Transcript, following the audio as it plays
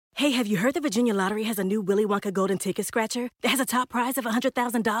Hey, have you heard the Virginia Lottery has a new Willy Wonka golden ticket scratcher that has a top prize of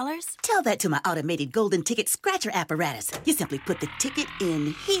 $100,000? Tell that to my automated golden ticket scratcher apparatus. You simply put the ticket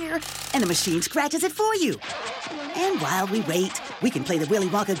in here, and the machine scratches it for you. And while we wait, we can play the Willy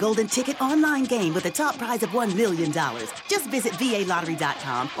Wonka golden ticket online game with a top prize of $1 million. Just visit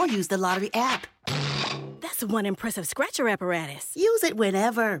VALottery.com or use the lottery app. That's one impressive scratcher apparatus. Use it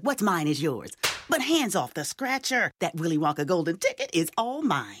whenever. What's mine is yours. But hands off the scratcher. That Willy Wonka golden ticket is all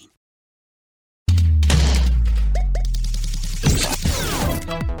mine.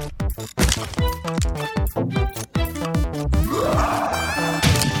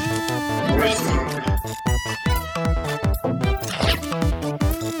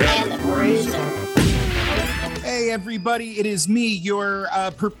 Hey everybody, it is me, your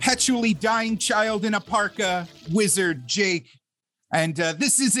perpetually dying child in a parka, Wizard Jake. And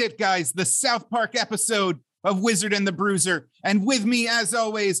this is it, guys, the South Park episode of Wizard and the Bruiser. And with me, as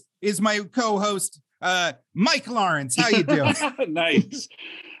always, is my co-host, Mike Lawrence. How you doing? Nice.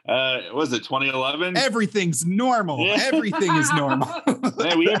 Was it 2011? Everything's normal. Yeah. Everything is normal.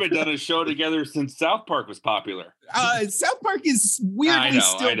 Man, we haven't done a show together since South Park was popular. South Park is weirdly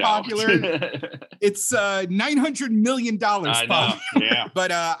still popular. It's $900 million popular. Yeah.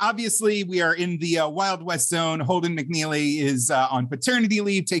 But obviously we are in the Wild West zone. Holden McNeely is on paternity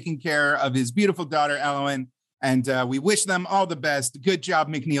leave, taking care of his beautiful daughter, Ellen. And we wish them all the best. Good job,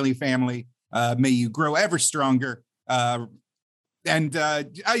 McNeely family. May you grow ever stronger. And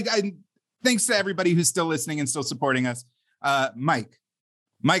I thanks to everybody who's still listening and still supporting us.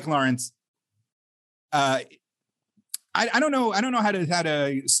 Mike Lawrence. I don't know how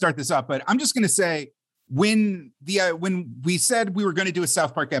to start this up, but I'm just going to say when we said we were going to do a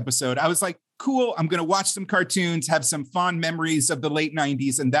South Park episode, I was like, cool. I'm going to watch some cartoons, have some fond memories of the late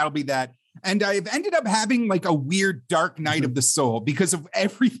 90s, and that'll be that. And I've ended up having like a weird dark night of the soul because of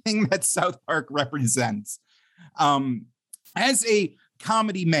everything that South Park represents. As a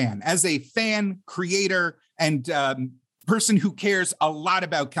comedy man, as a fan, creator, and person who cares a lot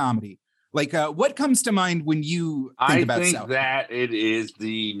about comedy, like what comes to mind when you think about South Park? That it is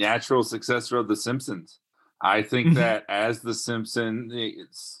the natural successor of The Simpsons. I think that as The Simpsons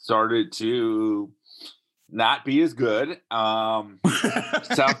started to not be as good,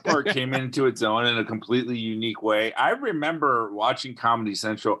 South Park came into its own in a completely unique way. I remember watching Comedy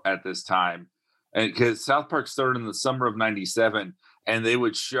Central at this time. And because South Park started in the summer of '97, and they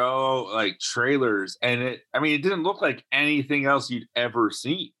would show like trailers, and it didn't look like anything else you'd ever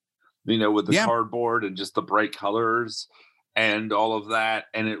seen, with the cardboard and just the bright colors and all of that.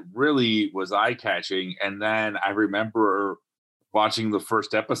 And it really was eye catching. And then I remember watching the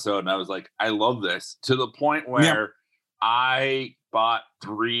first episode, and I was like, I love this, to the point where I bought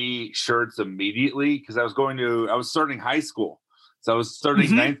 3 shirts immediately because I was starting high school. So I was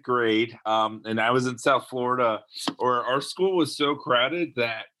starting ninth grade, and I was in South Florida, or our school was so crowded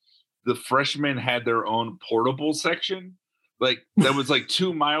that the freshmen had their own portable section, like that was like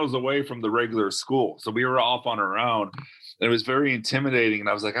 2 miles away from the regular school. So we were off on our own. And it was very intimidating. And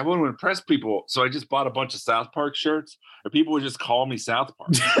I was like, I want to impress people. So I just bought a bunch of South Park shirts, and people would just call me South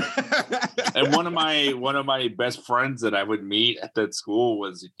Park. And one of my best friends that I would meet at that school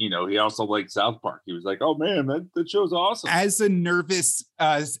was, he also liked South Park. He was like, oh man, that show's awesome. As a nervous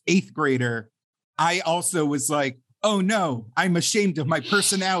 8th grader, I also was like, oh no, I'm ashamed of my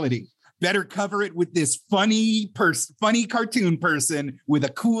personality. Better cover it with this funny cartoon person with a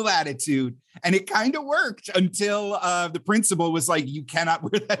cool attitude. And it kind of worked until the principal was like, you cannot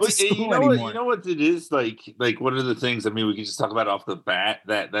wear that to school anymore. You know what it is? Like one of the things, we can just talk about off the bat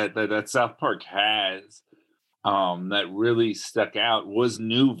that South Park has that really stuck out was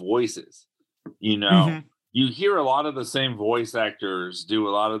new voices. You hear a lot of the same voice actors do a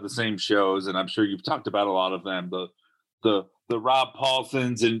lot of the same shows. And I'm sure you've talked about a lot of them. The Rob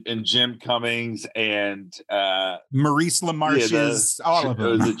Paulsons and Jim Cummings and Maurice LaMarche's, all of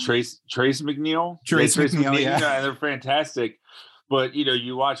them. Was it Trace McNeil? Trace McNeil, yeah. They're fantastic. But,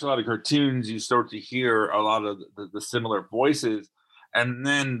 you watch a lot of cartoons, you start to hear a lot of the similar voices. And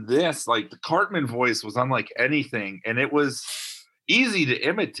then this, like the Cartman voice was unlike anything. And it was easy to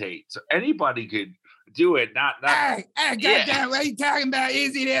imitate. So anybody could do it. Hey, goddamn, what are you talking about?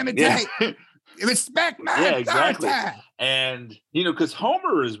 Easy to imitate. Yeah. Respect my exactly. And because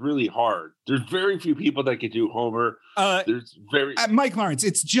Homer is really hard. There's very few people that can do Homer. Mike Lawrence,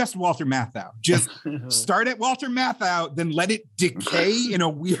 it's just Walter Matthau. Just start at Walter Matthau, then let it decay in a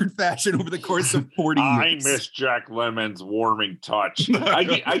weird fashion over the course of 40 years. I miss Jack Lemmon's warming touch.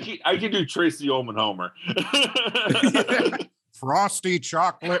 I can do Tracy Ullman Homer. Frosty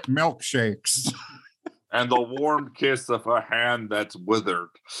chocolate milkshakes. and the warm kiss of a hand that's withered.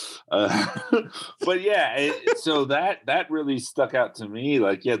 But yeah, so that really stuck out to me.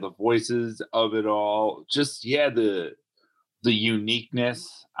 Like, yeah, the voices of it all, just the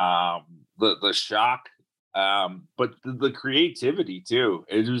uniqueness, the shock, but the creativity too.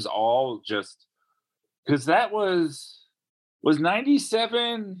 It was all just because that was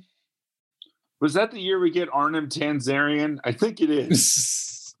 97. Was that the year we get Arnim Tanzarian? I think it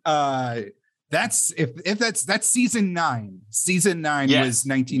is. That's that's season 9. Season 9 was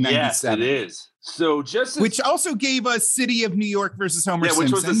 1997. Yes, it is. So which also gave us City of New York versus Homer Simpson,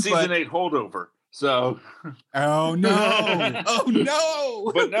 which was the season 8 holdover. So, oh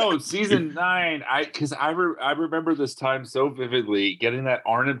no! But no, season 9. I remember this time so vividly, getting that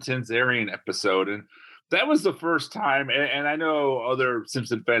Arnim Tanzarian episode, and that was the first time. And I know other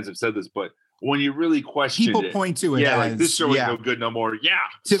Simpson fans have said this, but when you really question people point to it, like this show ain't no good no more. Yeah.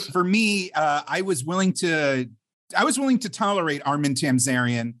 For me, I was willing to tolerate Armin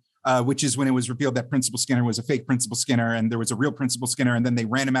Tamzarian. Which is when it was revealed that Principal Skinner was a fake Principal Skinner and there was a real Principal Skinner, and then they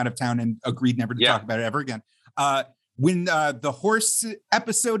ran him out of town and agreed never to talk about it ever again. When the horse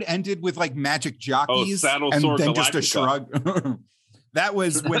episode ended with like magic jockeys and then Galactica. Just a shrug, that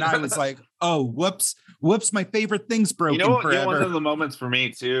was when I was like, oh, whoops, my favorite thing's broken forever. One of the moments for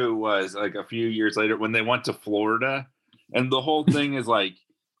me too was like a few years later when they went to Florida, and the whole thing is like,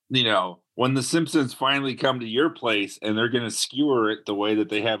 when the Simpsons finally come to your place and they're going to skewer it the way that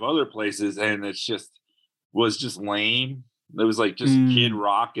they have other places, and was just lame. It was like just Kid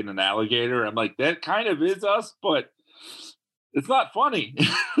Rock and an alligator. I'm like, that kind of is us, but it's not funny.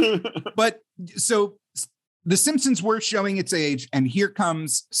 But so the Simpsons were showing its age, and here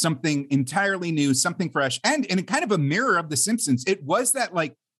comes something entirely new, something fresh, and kind of a mirror of the Simpsons. It was that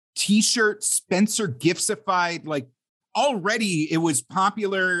like T-shirt Spencer Giftsified, like, already it was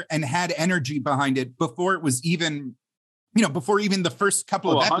popular and had energy behind it before it was even, before even the first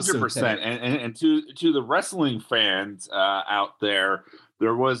couple of episodes. 100%. And to the wrestling fans out there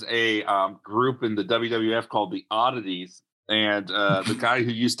was a group in the WWF called the Oddities. And the guy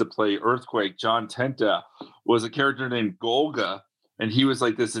who used to play Earthquake, John Tenta, was a character named Golga. And he was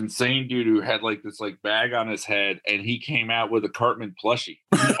like this insane dude who had like this like bag on his head. And he came out with a Cartman plushie.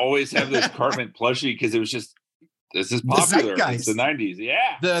 He always have this Cartman plushie because it was just, this is popular. It's the 90s.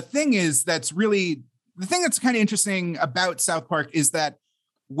 Yeah. The thing that's kind of interesting about South Park is that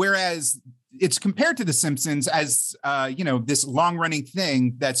whereas it's compared to The Simpsons as, this long running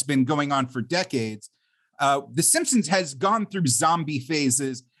thing that's been going on for decades, The Simpsons has gone through zombie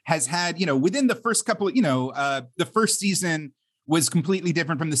phases, has had, within the first couple of, the first season was completely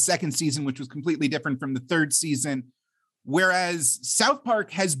different from the second season, which was completely different from the third season. Whereas South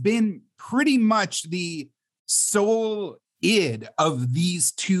Park has been pretty much the sole id of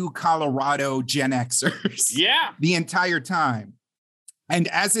these two Colorado Gen Xers the entire time. And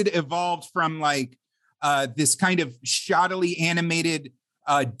as it evolved from like this kind of shoddily animated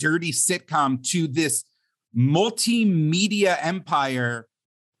dirty sitcom to this multimedia empire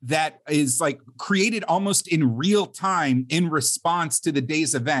that is like created almost in real time in response to the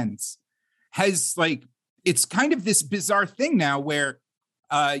day's events, has like, it's kind of this bizarre thing now where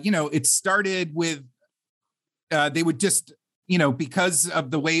it started with they would just, because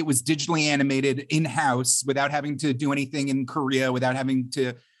of the way it was digitally animated in-house without having to do anything in Korea, without having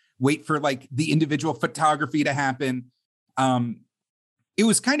to wait for like the individual photography to happen. It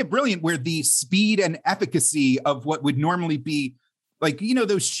was kind of brilliant where the speed and efficacy of what would normally be like,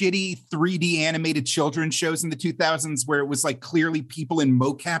 those shitty 3D animated children's shows in the 2000s where it was like clearly people in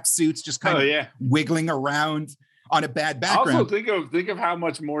mocap suits just kind of wiggling around on a bad background. Also, think of how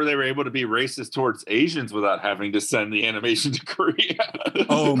much more they were able to be racist towards Asians without having to send the animation to Korea.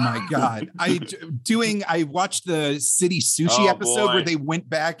 Oh my God. I watched the City Sushi episode where they went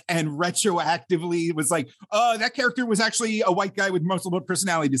back and retroactively was like, oh, that character was actually a white guy with multiple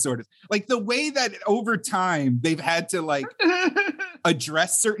personality disorders. Like the way that over time they've had to like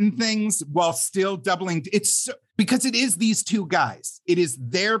address certain things while still doubling. Because it is these two guys. It is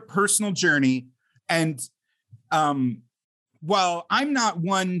their personal journey. And while I'm not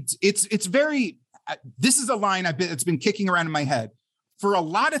one, it's very, this is a line it's been kicking around in my head. For a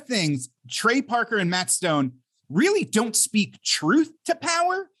lot of things, Trey Parker and Matt Stone really don't speak truth to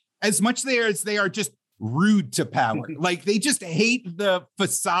power as much as they are just rude to power. Like they just hate the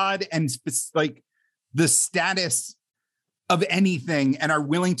facade and like the status of anything and are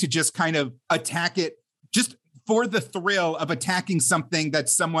willing to just kind of attack it just for the thrill of attacking something that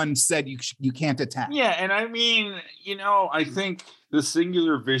someone said you can't attack. Yeah, and I mean, I think the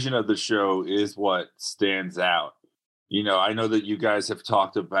singular vision of the show is what stands out. I know that you guys have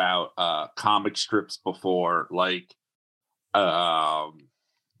talked about comic strips before, like Calvin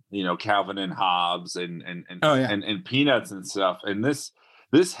and Hobbes and Peanuts and stuff. And this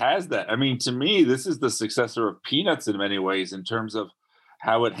has that. I mean, to me, this is the successor of Peanuts in many ways in terms of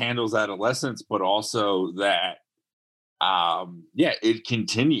how it handles adolescence, but also that it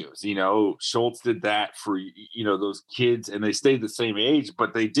continues. Schultz did that for those kids, and they stayed the same age,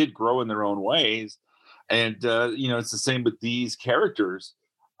 but they did grow in their own ways. And it's the same with these characters.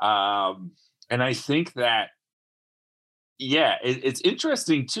 And I think that it's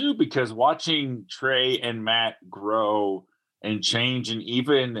interesting too, because watching Trey and Matt grow and change, and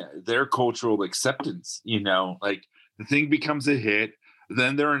even their cultural acceptance, like the thing becomes a hit.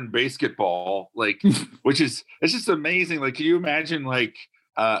 Then they're in basketball, like, it's just amazing. Like, can you imagine like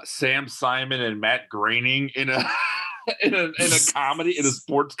Sam Simon and Matt Groening in a in a comedy, in a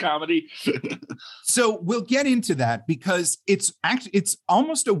sports comedy? So we'll get into that, because it's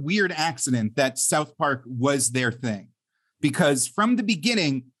almost a weird accident that South Park was their thing, because from the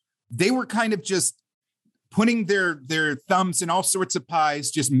beginning they were kind of just putting their thumbs in all sorts of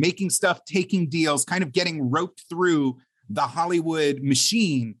pies, just making stuff, taking deals, kind of getting roped through the Hollywood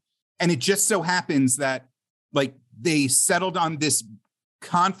machine. And it just so happens that like they settled on this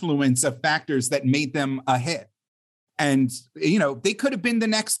confluence of factors that made them a hit. And, they could have been the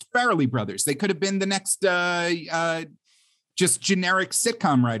next Farrelly brothers. They could have been the next just generic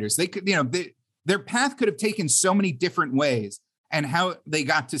sitcom writers. They could, their path could have taken so many different ways, and how they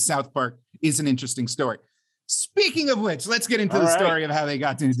got to South Park is an interesting story. Speaking of which, let's get into the story of how they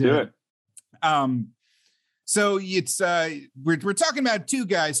got to do it. So it's we're talking about two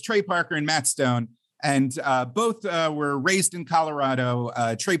guys, Trey Parker and Matt Stone, and both were raised in Colorado.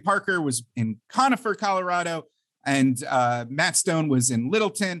 Trey Parker was in Conifer, Colorado, and Matt Stone was in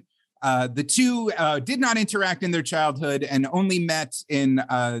Littleton. The two did not interact in their childhood and only met in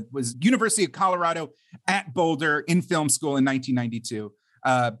was University of Colorado at Boulder in film school in 1992.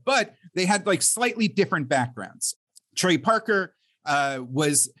 But they had like slightly different backgrounds. Trey Parker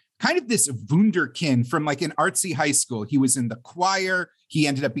was kind of this wunderkind from like an artsy high school. He was in the choir. He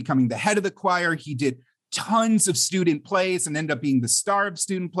ended up becoming the head of the choir. He did tons of student plays and ended up being the star of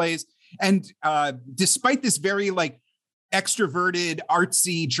student plays. And despite this very like extroverted,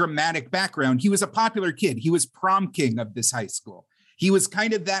 artsy, dramatic background, he was a popular kid. He was prom king of this high school. He was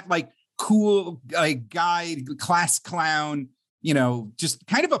kind of that like cool like guy, class clown, just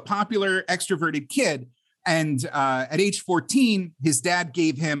kind of a popular extroverted kid. And at age 14, his dad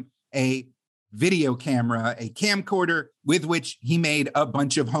gave him a video camera, a camcorder, with which he made a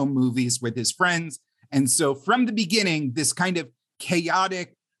bunch of home movies with his friends. And so from the beginning, this kind of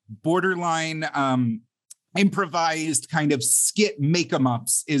chaotic, borderline improvised kind of skit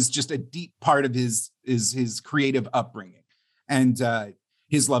make-em-ups is just a deep part of his creative upbringing. And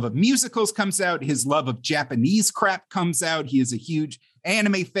his love of musicals comes out. His love of Japanese crap comes out. He is a huge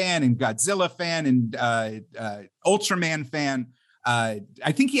anime fan and Godzilla fan and Ultraman fan. I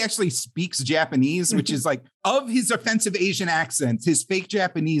think he actually speaks Japanese, which is like, of his offensive Asian accent, his fake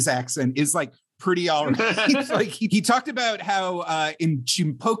Japanese accent is like pretty all right. Like he talked about how in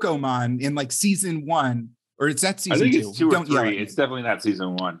Chimpokomon in like season 1, or it's that season 2. I think it's 2 or 3. It's definitely not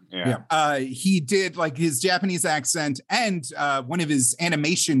season 1. Yeah. He did like his Japanese accent, and one of his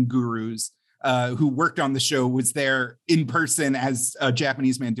animation gurus who worked on the show was there in person as a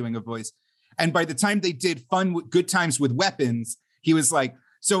Japanese man doing a voice. And by the time they did Good Times with Weapons, he was like,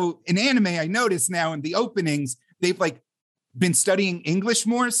 so in anime, I noticed now in the openings, they've like been studying English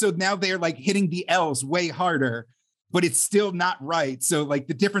more. So now they're like hitting the L's way harder, but it's still not right. So like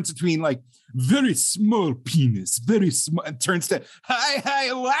the difference between like very small penis, very small, turns to,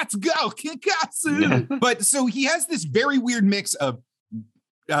 hi, let's go, Kikatsu. But so he has this very weird mix of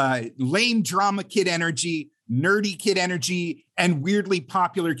lame drama kid energy, nerdy kid energy, and weirdly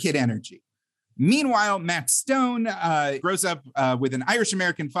popular kid energy. Meanwhile, Matt Stone grows up with an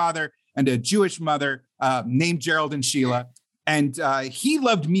Irish-American father and a Jewish mother named Gerald and Sheila. And he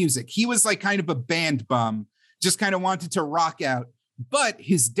loved music. He was like kind of a band bum, just kind of wanted to rock out. But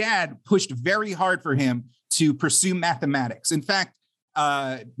his dad pushed very hard for him to pursue mathematics. In fact,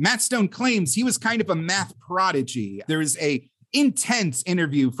 Matt Stone claims he was kind of a math prodigy. There is a intense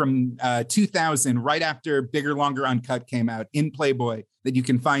interview from 2000, right after Bigger, Longer, Uncut came out in Playboy, that you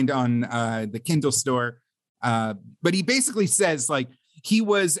can find on the Kindle store. But he basically says like he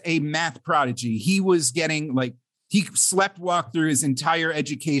was a math prodigy. He was getting like, he sleepwalked through his entire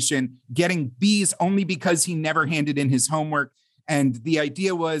education, getting B's only because he never handed in his homework. And the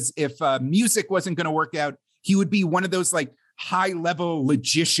idea was if music wasn't going to work out, he would be one of those like high-level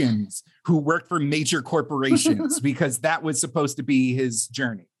logicians who worked for major corporations because that was supposed to be his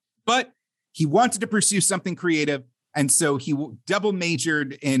journey. But he wanted to pursue something creative, and so he double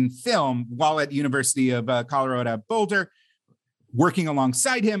majored in film while at University of Colorado Boulder, working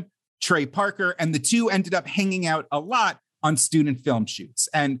alongside him, Trey Parker, and the two ended up hanging out a lot on student film shoots.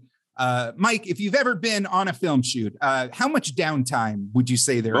 And Mike, if you've ever been on a film shoot, how much downtime would you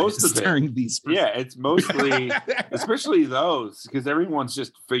say there is during these? Yeah, it's mostly, especially those, because everyone's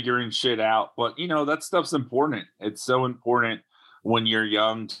just figuring shit out. But, you know, that stuff's important. It's so important when you're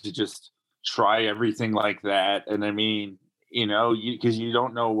young to just try everything like that. And I mean, you know, because you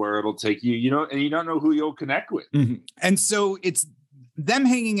don't know where it'll take you, you know, and you don't know who you'll connect with. Mm-hmm. And so it's them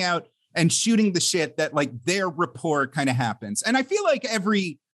hanging out and shooting the shit that like their rapport kind of happens. And I feel like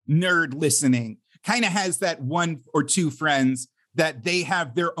every nerd listening kind of has that one or two friends that they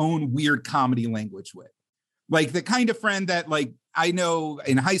have their own weird comedy language with. Like the kind of friend that like, I know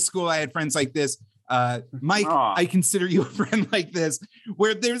in high school, I had friends like this. Mike, I consider you a friend like this,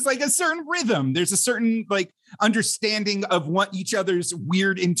 where there's like a certain rhythm. There's a certain like understanding of what each other's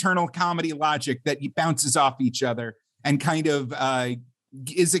weird internal comedy logic that bounces off each other and kind of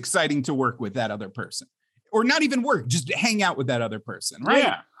is exciting to work with that other person, or not even work, just hang out with that other person. Right.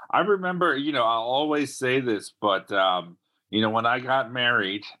 Yeah. I remember, you know, I'll always say this, but, you know, when I got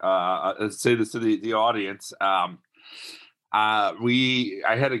married, I'll say this to the audience, I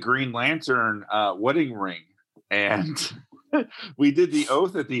had a Green Lantern wedding ring, and we did the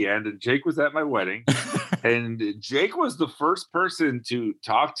oath at the end, and Jake was at my wedding, and Jake was the first person to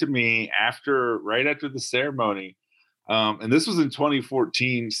talk to me right after the ceremony. And this was in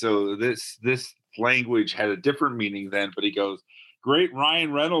 2014. So this language had a different meaning then, but he goes, "Great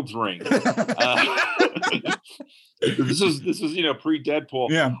Ryan Reynolds ring." This was, you know, pre-Deadpool.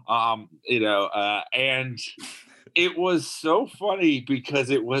 Yeah. You know, and it was so funny because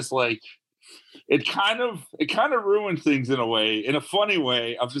it was like, it kind of ruined things in a funny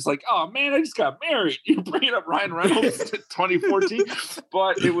way. I was just like, oh man, I just got married. You're bringing up Ryan Reynolds 2014.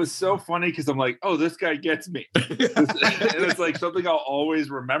 But it was so funny because I'm like, oh, this guy gets me. And it's like something I'll always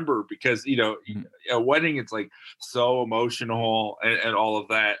remember because, you know, a wedding, it's like so emotional and all of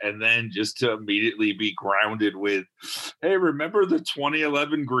that. And then just to immediately be grounded with, hey, remember the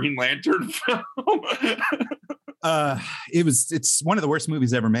 2011 Green Lantern film? It's one of the worst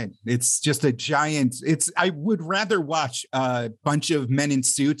movies ever made. It's just a giant, I would rather watch a bunch of men in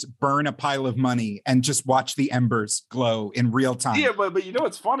suits burn a pile of money and just watch the embers glow in real time. Yeah, but you know,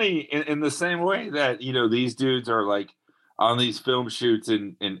 it's funny in the same way that, you know, these dudes are like on these film shoots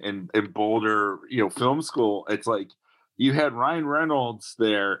in Boulder, you know, film school. It's like you had Ryan Reynolds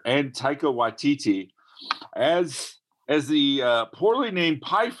there and Taika Waititi as the poorly named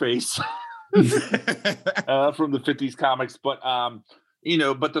Pie Face. From the 50s comics, but you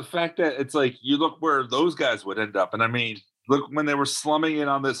know, but the fact that it's like you look where those guys would end up, and I mean, look when they were slumming in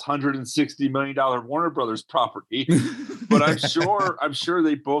on this $160 million Warner Brothers property. But I'm sure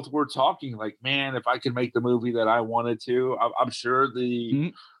they both were talking like, man, if I could make the movie that I wanted to, I'm sure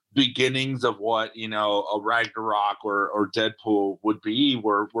the beginnings of what, you know, a Ragnarok or Deadpool would be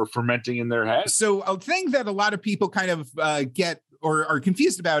were fermenting in their heads. So a thing that a lot of people kind of get or are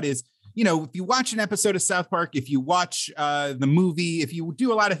confused about is, you know, if you watch an episode of South Park, if you watch the movie, if you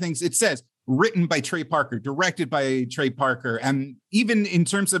do a lot of things, it says written by Trey Parker, directed by Trey Parker. And even in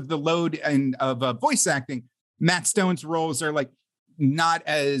terms of the load and of voice acting, Matt Stone's roles are like not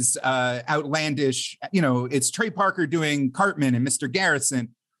as outlandish. You know, it's Trey Parker doing Cartman and Mr. Garrison.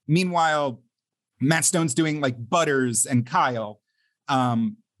 Meanwhile, Matt Stone's doing like Butters and Kyle.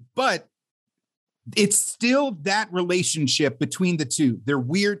 But it's still that relationship between the two, their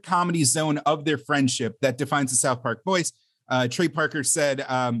weird comedy zone of their friendship that defines the South Park voice. Trey Parker said,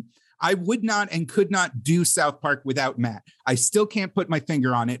 I would not and could not do South Park without Matt. I still can't put my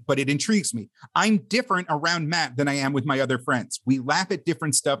finger on it, but it intrigues me. I'm different around Matt than I am with my other friends. We laugh at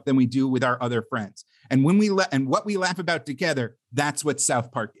different stuff than we do with our other friends. And when and what we laugh about together, that's what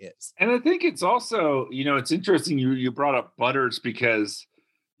South Park is. And I think it's also, you know, it's interesting you brought up Butters because,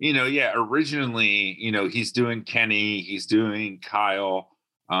 you know, yeah, originally, you know, he's doing Kenny, he's doing Kyle,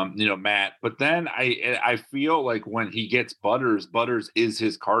 you know, Matt. But then I feel like when he gets Butters is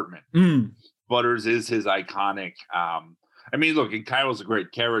his Cartman. Butters is his iconic. I mean, look, and Kyle's a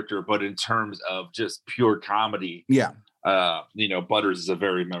great character, but in terms of just pure comedy, yeah, you know, Butters is a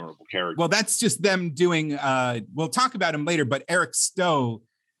very memorable character. Well, that's just them doing. We'll talk about him later, but Eric Stowe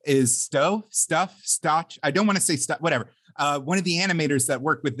is Stotch. I don't want to say whatever. One of the animators that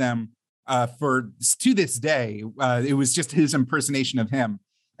worked with them to this day, it was just his impersonation of him.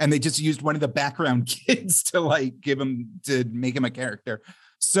 and they just used one of the background kids to like make him a character.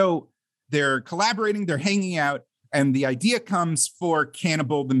 So they're collaborating, they're hanging out, and the idea comes for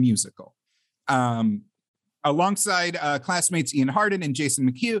Cannibal the Musical. Alongside classmates Ian Harden and Jason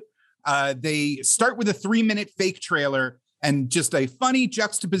McHugh, they start with a 3-minute fake trailer and just a funny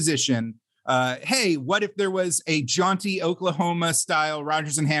juxtaposition. Hey, what if there was a jaunty Oklahoma-style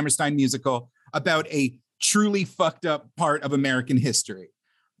Rodgers and Hammerstein musical about a truly fucked up part of American history?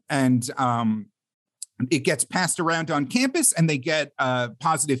 And it gets passed around on campus, and they get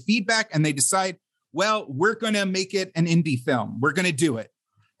positive feedback, and they decide, well, we're going to make it an indie film. We're going to do it.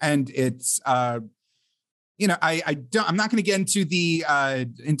 And it's, I'm not going to get into the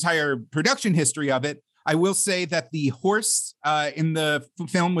entire production history of it. I will say that the horse in the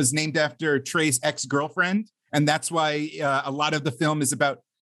film was named after Trey's ex-girlfriend. And that's why a lot of the film is about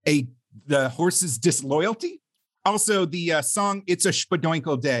the horse's disloyalty. Also, the song It's a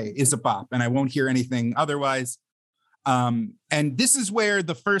Spadoinkle Day is a bop, and I won't hear anything otherwise. And this is where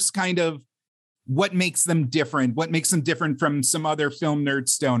the first kind of what makes them different from some other film nerd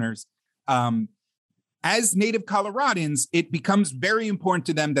stoners. As native Coloradans, it becomes very important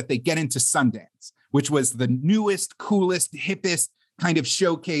to them that they get into Sundance, which was the newest, coolest, hippest kind of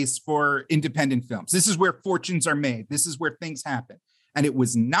showcase for independent films. This is where fortunes are made. This is where things happen. And it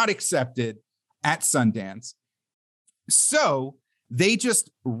was not accepted at Sundance. So they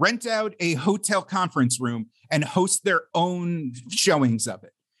just rent out a hotel conference room and host their own showings of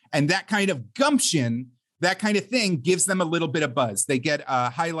it. And that kind of gumption, that kind of thing gives them a little bit of buzz. They get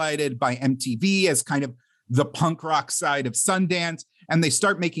highlighted by MTV as kind of the punk rock side of Sundance, and they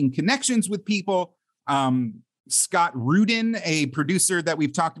start making connections with people. Scott Rudin, a producer that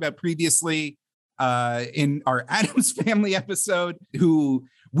we've talked about previously in our Addams Family episode, who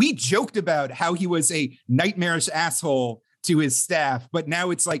we joked about how he was a nightmarish asshole to his staff, but now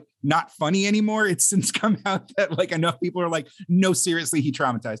it's like not funny anymore. It's since come out that like enough people are like, no, seriously, he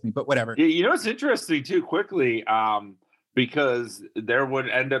traumatized me, but whatever. Yeah, you know, it's interesting too, quickly, because there would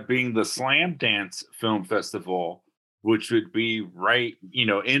end up being the Slam Dance Film Festival, which would be right,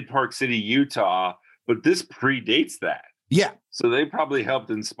 in Park City, Utah, but this predates that. Yeah. So they probably helped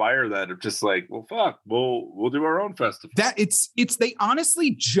inspire that of just like, well, fuck, we'll do our own festival. That they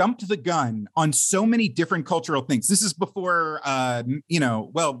honestly jumped the gun on so many different cultural things. This is before, I'll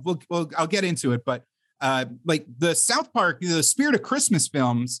get into it, but like the South Park, the Spirit of Christmas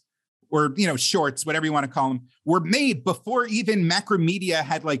films, or, shorts, whatever you want to call them, were made before even Macromedia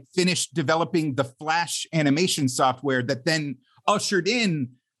had like finished developing the Flash animation software that then ushered in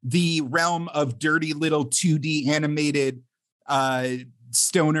the realm of dirty little 2D animated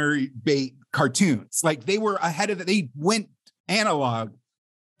stoner bait cartoons. Like they were ahead of it. They went analog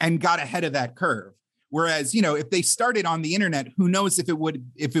and got ahead of that curve. Whereas, if they started on the internet, who knows if it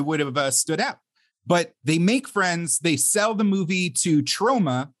would have stood out. But they make friends. They sell the movie to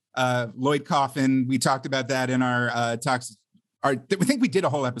Troma. Lloyd Kaufman. We talked about that in our talks. I think we did a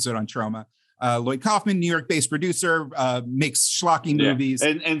whole episode on Troma. Lloyd Kaufman, New York-based producer, makes schlocky movies.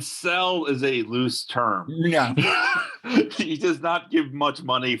 And sell is a loose term. Yeah. He does not give much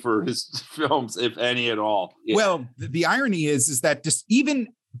money for his films, if any at all. Yeah. Well, the irony is that just even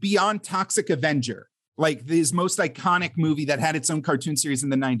beyond Toxic Avenger, like his most iconic movie that had its own cartoon series in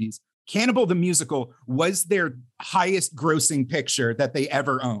the 90s, Cannibal the Musical was their highest grossing picture that they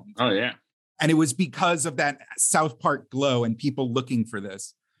ever owned. Oh, yeah. And it was because of that South Park glow and people looking for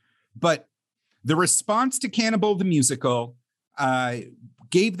this. But the response to Cannibal the Musical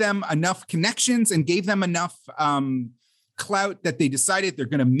gave them enough connections and gave them enough clout that they decided they're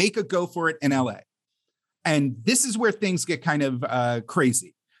going to make a go for it in LA. And this is where things get kind of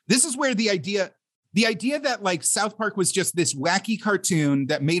crazy. This is where the idea that like South Park was just this wacky cartoon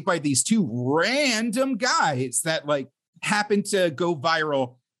that made by these two random guys that like happened to go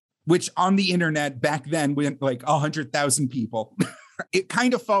viral, which on the internet back then went like 100,000 people. It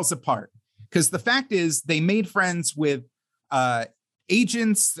kind of falls apart. Because the fact is, they made friends with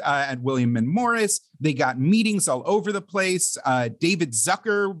agents at William and Morris. They got meetings all over the place. David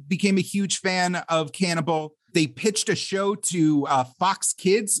Zucker became a huge fan of Cannibal. They pitched a show to Fox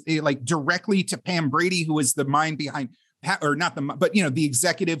Kids, like directly to Pam Brady, who was the mind behind, the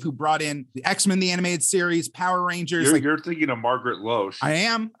executive who brought in the X-Men, the animated series, Power Rangers. You're thinking of Margaret Loesch. I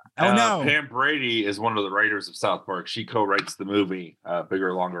am. Oh, no. Pam Brady is one of the writers of South Park. She co-writes the movie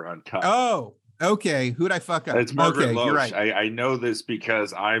Bigger, Longer, Uncut. Oh, okay. Who'd I fuck up? It's Margaret Loesch. You're right. I know this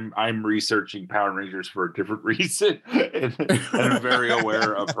because I'm researching Power Rangers for a different reason. and I'm very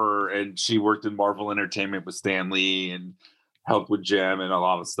aware of her. And she worked in Marvel Entertainment with Stan Lee and helped with Jem and a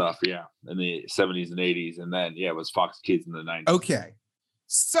lot of stuff. Yeah. In the 70s and 80s. And then, it was Fox Kids in the 90s. Okay.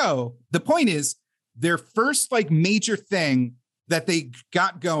 So the point is, their first like major thing that they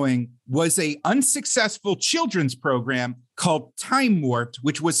got going was a unsuccessful children's program called Time Warped,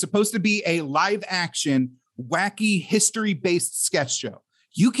 which was supposed to be a live action, wacky, history-based sketch show.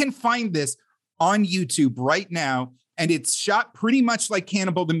 You can find this on YouTube right now, and it's shot pretty much like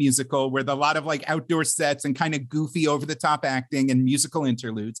Cannibal the Musical, with a lot of like outdoor sets and kind of goofy over-the-top acting and musical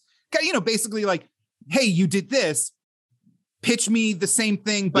interludes. You know, basically like, hey, you did this, pitch me the same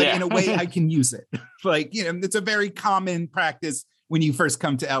thing, but in a way I can use it. Like, you know, it's a very common practice when you first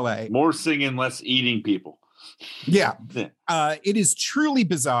come to LA. More singing, less eating people. Yeah. It is truly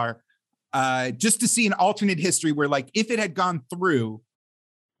bizarre. Just to see an alternate history where, like, if it had gone through,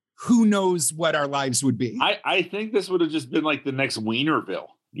 who knows what our lives would be. I think this would have just been like the next Wienerville,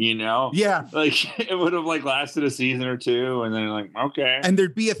 you know? Yeah. Like it would have like lasted a season or two and then like, okay. And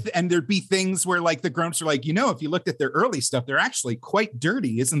there'd be things where like the grown-ups are like, you know, if you looked at their early stuff, they're actually quite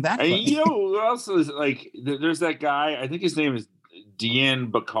dirty. Isn't that funny? You know, who else is like, there's that guy, I think his name is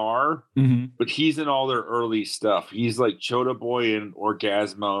Dean Bakar, but he's in all their early stuff. He's like Chota Boy in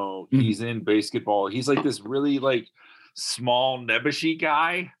Orgasmo. He's in Basketball. He's like this really like small nebbishy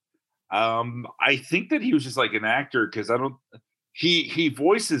guy. I think that he was just like an actor because he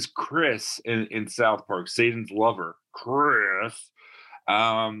voices Chris in South Park, Satan's lover, Chris.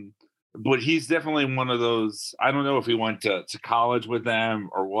 But he's definitely one of those. I don't know if he went to college with them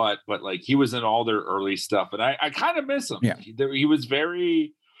or what, but like he was in all their early stuff, and I kind of miss him. Yeah, he was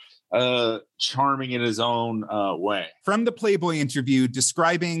very charming in his own way. From the Playboy interview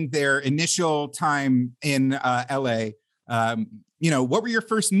describing their initial time in LA, you know, what were your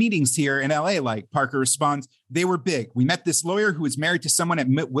first meetings here in LA like? Parker responds, they were big. We met this lawyer who was married to someone at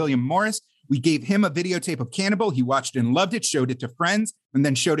William Morris. We gave him a videotape of Cannibal. He watched it and loved it, showed it to friends, and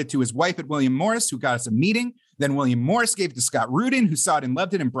then showed it to his wife at William Morris, who got us a meeting. Then William Morris gave it to Scott Rudin, who saw it and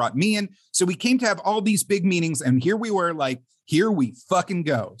loved it and brought me in. So we came to have all these big meetings, and here we were like, here we fucking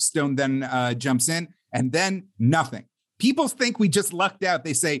go. Stone then jumps in, and then nothing. People think we just lucked out.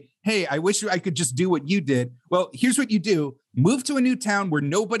 They say, hey, I wish I could just do what you did. Well, here's what you do. Move to a new town where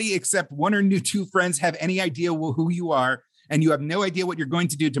nobody except one or two friends have any idea who you are, and you have no idea what you're going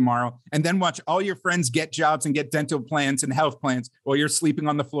to do tomorrow, and then watch all your friends get jobs and get dental plans and health plans while you're sleeping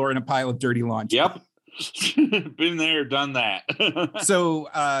on the floor in a pile of dirty laundry. Yep. Been there, done that. So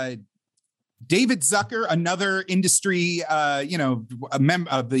David Zucker, another industry, a member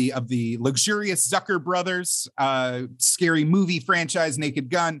of the luxurious Zucker brothers, scary movie franchise, Naked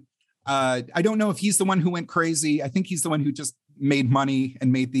Gun. I don't know if he's the one who went crazy. I think he's the one who just made money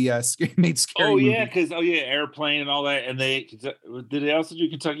and made the scary movie. Because Airplane and all that, and did they also do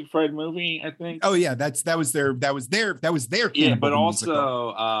Kentucky Fried Movie? I think. Oh yeah, that was their. Yeah, but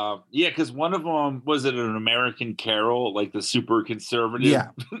also because one of them was it an American Carol, like the super conservative. Yeah,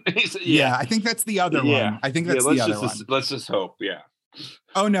 yeah. I think that's the other one. I think that's the other one. Let's just hope. Yeah.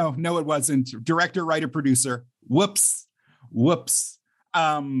 Oh no, it wasn't. Director, writer, producer. Whoops.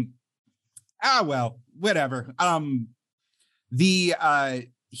 Well, whatever.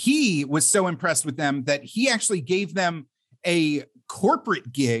 He was so impressed with them that he actually gave them a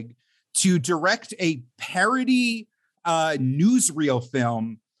corporate gig to direct a parody newsreel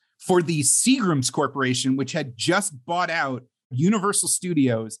film for the Seagram's Corporation, which had just bought out Universal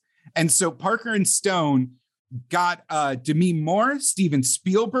Studios. And so Parker and Stone got Demi Moore, Steven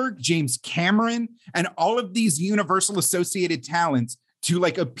Spielberg, James Cameron, and all of these Universal associated talents to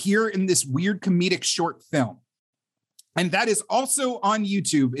like appear in this weird comedic short film. And that is also on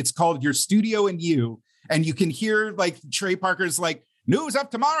YouTube. It's called Your Studio and You. And you can hear like Trey Parker's like news up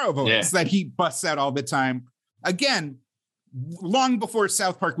tomorrow voice that he busts out all the time. Again, long before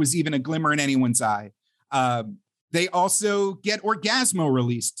South Park was even a glimmer in anyone's eye. They also get Orgasmo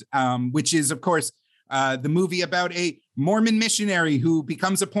released, which is, of course, the movie about a Mormon missionary who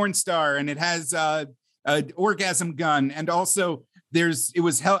becomes a porn star, and it has an orgasm gun. And also it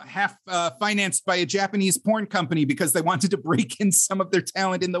was half financed by a Japanese porn company because they wanted to break in some of their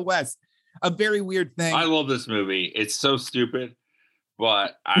talent in the West. A very weird thing. I love this movie. It's so stupid,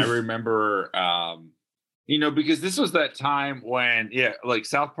 but I remember, because this was that time when, like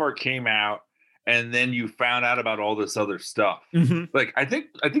South Park came out, and then you found out about all this other stuff. Mm-hmm. Like I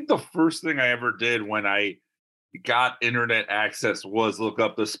think the first thing I ever did when I got internet access was look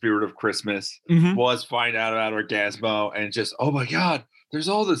up The Spirit of Christmas, was find out about Orgasmo, and just, oh my God, there's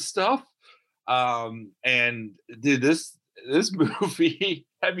all this stuff. And dude, this movie,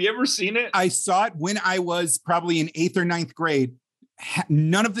 have you ever seen it? I saw it when I was probably in 8th or 9th grade.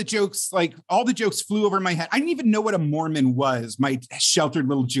 None of the jokes, like all the jokes flew over my head. I didn't even know what a Mormon was. My sheltered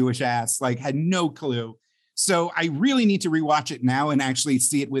little Jewish ass, like had no clue. So I really need to rewatch it now and actually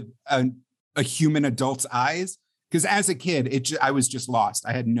see it with a human adult's eyes. Because as a kid, I was just lost.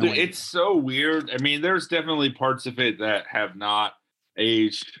 I had no idea. It's so weird. I mean, there's definitely parts of it that have not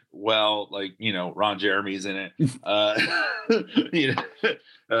aged well, like, you know, Ron Jeremy's in it. You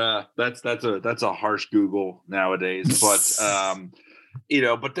know, that's a harsh Google nowadays. But you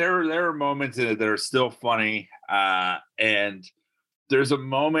know, but there are moments in it that are still funny. And there's a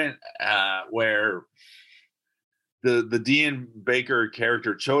moment where the Dean Baker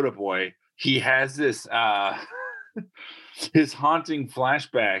character Chota Boy, he has this his haunting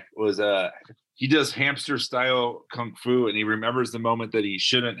flashback was he does hamster style kung fu, and he remembers the moment that he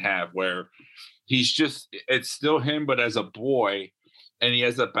shouldn't have, where it's still him but as a boy, and he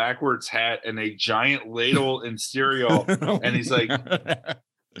has a backwards hat and a giant ladle and cereal, and he's like,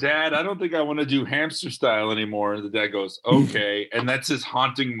 Dad, I don't think I want to do hamster style anymore. And the dad goes, okay. And that's his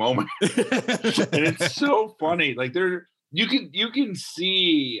haunting moment. And it's so funny. Like you can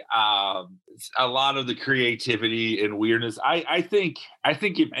see a lot of the creativity and weirdness. I think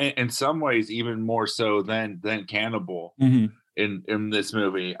in some ways even more so than Cannibal in this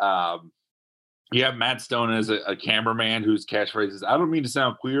movie. You have Matt Stone as a cameraman whose catchphrase is, I don't mean to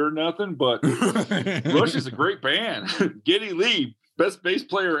sound queer or nothing, but Rush is a great band. Geddy Lee, best bass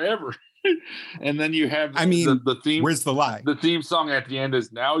player ever. And then you have the theme. Where's the lie? The theme song at the end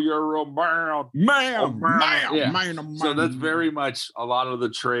is Now You're a Man. So that's very much a lot of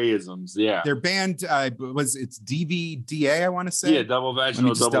the Trey-isms. Yeah. Their band it's DVDA, I want to say. Yeah, double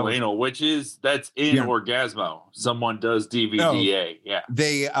vaginal, double anal, that's in Orgasmo. Someone does DVDA. Yeah.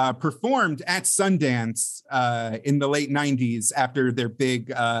 They performed at Sundance in the late 90s after their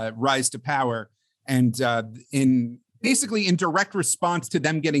big rise to power. And basically, in direct response to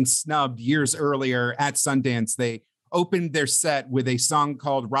them getting snubbed years earlier at Sundance, they opened their set with a song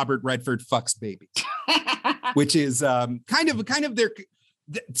called Robert Redford Fucks Baby, which is kind of their.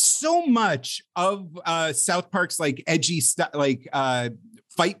 So much of South Park's like edgy stuff, like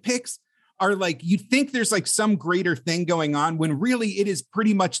fight pics are like, you think there's like some greater thing going on when really it is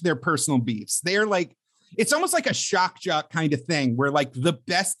pretty much their personal beefs. They're like, it's almost like a shock jock kind of thing where like the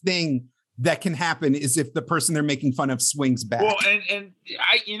best thing that can happen is if the person they're making fun of swings back. Well, and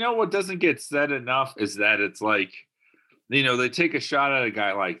you know what doesn't get said enough is that it's like, you know, they take a shot at a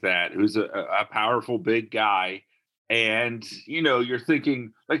guy like that who's a powerful big guy, and you know, you're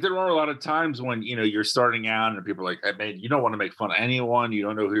thinking like there are a lot of times when, you know, you're starting out and people are like, I mean, you don't want to make fun of anyone, you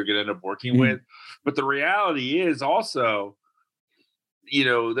don't know who you're going to end up working with, but the reality is also, you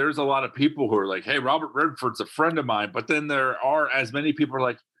know, there's a lot of people who are like, hey, Robert Redford's a friend of mine, but then there are as many people are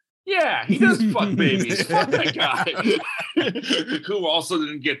like, yeah, he does fuck babies. Fuck that guy. Who also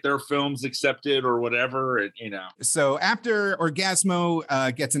didn't get their films accepted or whatever, and, you know. So after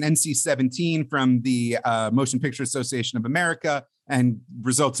Orgasmo gets an NC-17 from the Motion Picture Association of America and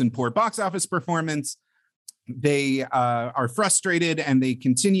results in poor box office performance, they are frustrated and they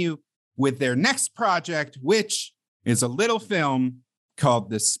continue with their next project, which is a little film called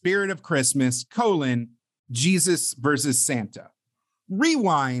The Spirit of Christmas, Jesus versus Santa.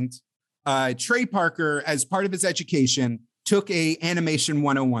 Rewind, Trey Parker, as part of his education, took a animation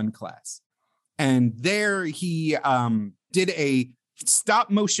 101 class. And there he did a stop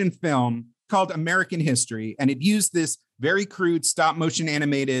motion film called American History. And it used this very crude stop motion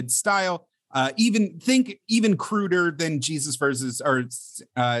animated style, even cruder than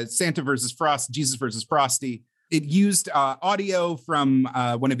Santa versus Frost, Jesus versus Frosty. It used audio from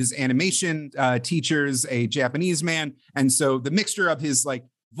one of his animation teachers, a Japanese man. And so the mixture of his like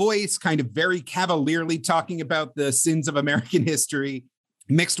voice, kind of very cavalierly talking about the sins of American history,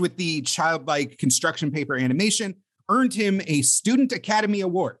 mixed with the childlike construction paper animation, earned him a Student Academy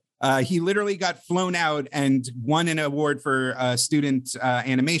Award. He literally got flown out and won an award for student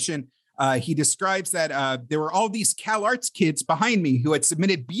animation. He describes that there were all these CalArts kids behind me who had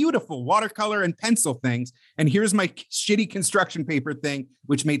submitted beautiful watercolor and pencil things. And here's my shitty construction paper thing,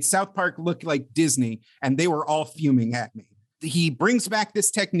 which made South Park look like Disney. And they were all fuming at me. He brings back this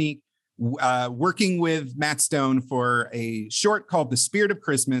technique, working with Matt Stone for a short called The Spirit of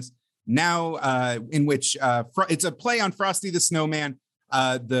Christmas, now in which it's a play on Frosty the Snowman.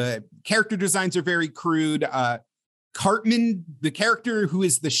 The character designs are very crude. Cartman, the character who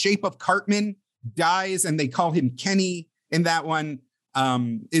is the shape of Cartman, dies, and they call him Kenny in that one.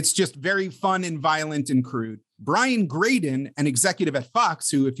 It's just very fun and violent and crude. Brian Graydon, an executive at Fox,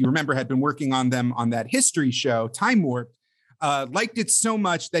 who, if you remember, had been working on them on that history show, Time Warp, liked it so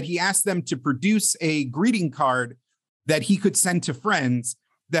much that he asked them to produce a greeting card that he could send to friends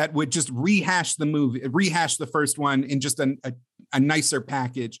that would just rehash the movie, rehash the first one in just a nicer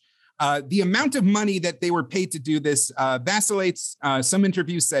package. The amount of money that they were paid to do this vacillates. Some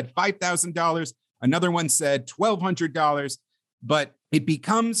interviews said $5,000. Another one said $1,200. But it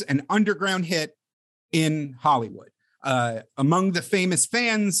becomes an underground hit in Hollywood. Among the famous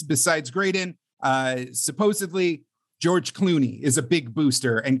fans, besides Graydon, supposedly George Clooney is a big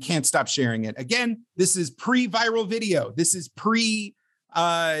booster and can't stop sharing it. Again, this is pre-viral video. This is flash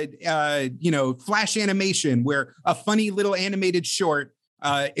animation, where a funny little animated short,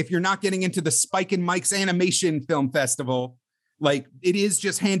 if you're not getting into the Spike and Mike's Animation Film Festival, like it is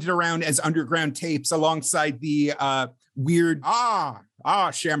just handed around as underground tapes alongside the weird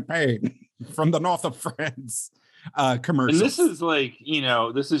champagne from the north of France commercials. And this is like,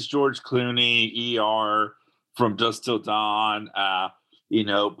 this is George Clooney, ER, from Dusk Till Dawn,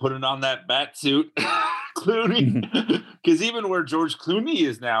 putting on that bat suit, Clooney, because even where George Clooney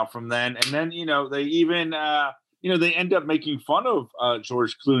is now from then, and then, they even, they end up making fun of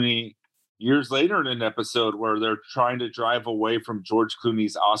George Clooney years later in an episode where they're trying to drive away from George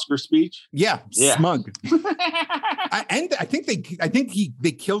Clooney's Oscar speech. Yeah. Smug. And I think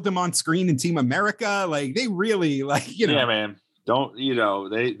they killed him on screen in Team America. Like they really Yeah, man. Don't,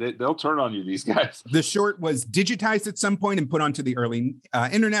 they'll turn on you, these guys. The short was digitized at some point and put onto the early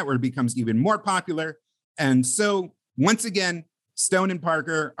internet, where it becomes even more popular. And so once again, Stone and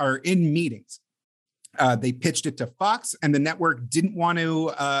Parker are in meetings. They pitched it to Fox, and the network didn't want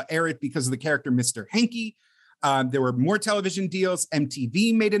to air it because of the character Mr. Hanky. There were more television deals.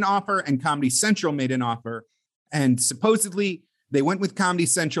 MTV made an offer, and Comedy Central made an offer. And supposedly they went with Comedy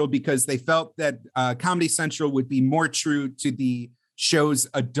Central because they felt that Comedy Central would be more true to the show's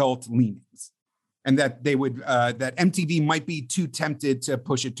adult leanings, and that they would that MTV might be too tempted to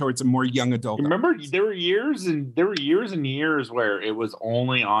push it towards a more young adult. Remember, there were years and years where it was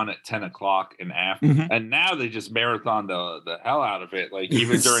only on at 10 o'clock and after, and now they just marathon the hell out of it, like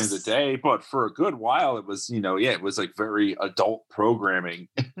even during the day. But for a good while, it was it was like very adult programming.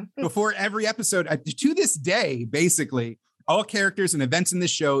 Before every episode, to this day, basically. All characters and events in this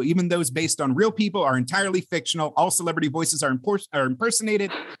show, even those based on real people, are entirely fictional. All celebrity voices are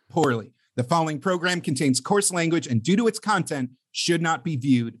impersonated poorly. The following program contains coarse language and, due to its content, should not be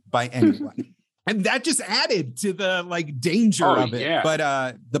viewed by anyone. And that just added to the danger of it. Yeah.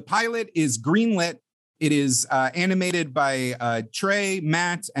 But the pilot is greenlit. It is animated by Trey,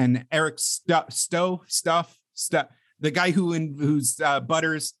 Matt, and Eric Stuff, the guy who's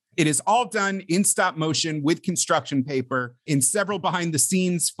Butters. It is all done in stop motion with construction paper. In several behind the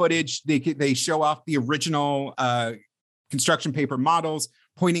scenes footage, they show off the original construction paper models,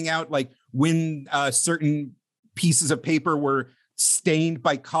 pointing out when certain pieces of paper were stained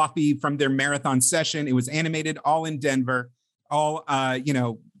by coffee from their marathon session. It was animated all in Denver, all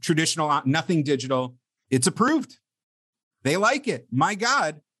traditional, nothing digital. It's approved. They like it. My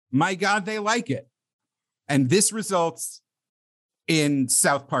God, they like it. And this results in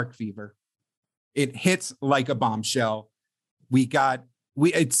South Park fever. It hits like a bombshell. Cartman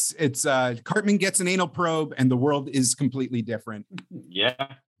gets an anal probe and the world is completely different.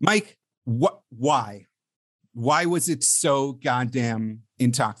 Yeah. Mike, why was it so goddamn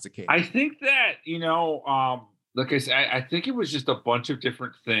intoxicating? I think that, like I said, I think it was just a bunch of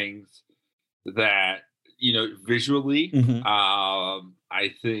different things that, visually,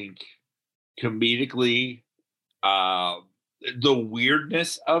 I think comedically, the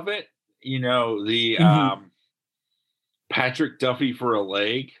weirdness of it, Patrick Duffy for a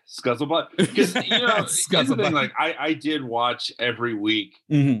leg, Scuzzlebutt. Because here's the thing, I did watch every week,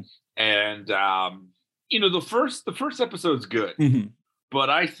 and the first episode's good, but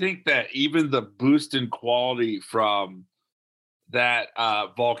I think that even the boost in quality from that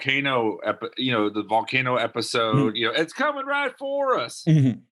volcano, the volcano episode, it's coming right for us.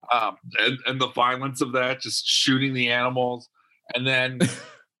 And the violence of that, just shooting the animals, and then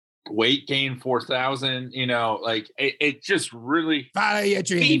weight gain 4,000, it just really follow your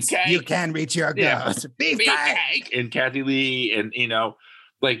dreams. Beefcake. You can reach your goals. Beefcake. And Kathy Lee, and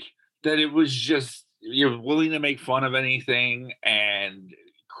that it was just, you're willing to make fun of anything and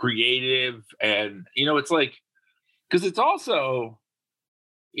creative, and it's because it's also,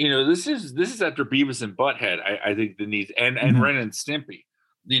 this is after Beavis and Butthead, I think, Denise, and Ren and Stimpy.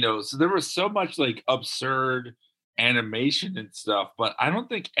 So there was so much absurd animation and stuff, but I don't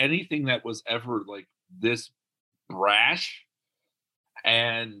think anything that was ever this brash.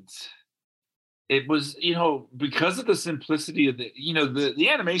 And it was, because of the simplicity of the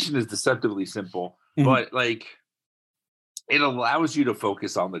animation is deceptively simple, but it allows you to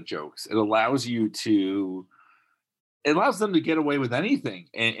focus on the jokes. It allows you to it allows them to get away with anything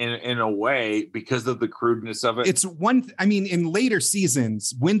in a way because of the crudeness of it. It's I mean, in later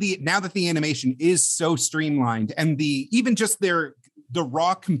seasons, now that the animation is so streamlined and even just the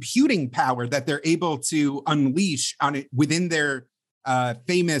raw computing power that they're able to unleash on it within their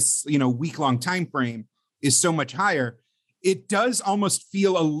famous, week-long time frame is so much higher. It does almost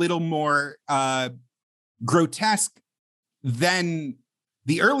feel a little more grotesque than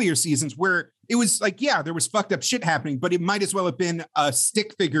the earlier seasons, where it was like, yeah, there was fucked up shit happening, but it might as well have been a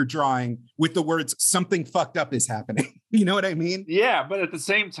stick figure drawing with the words "something fucked up is happening." You know what I mean? Yeah, but at the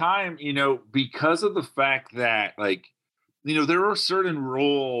same time, because of the fact that, like, there are certain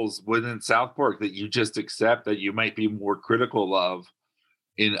rules within South Park that you just accept that you might be more critical of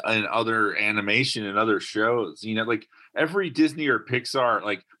in other animation and other shows. Like every Disney or Pixar,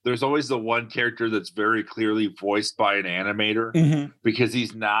 like there's always the one character that's very clearly voiced by an animator because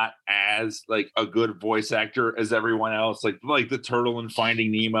he's not as like a good voice actor as everyone else. Like the turtle in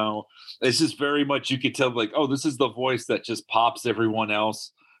Finding Nemo. It's just very much, you could tell, like, oh, this is the voice that just pops everyone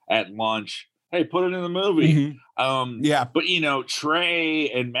else at lunch. Hey, put it in the movie. Yeah. But Trey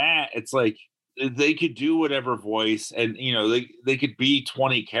and Matt, it's like they could do whatever voice, and they could be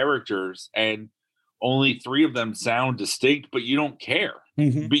 20 characters and only 3 of them sound distinct, but you don't care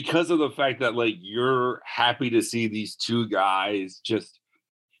because of the fact that, like, you're happy to see these 2 guys just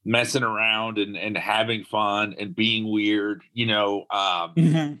messing around and having fun and being weird,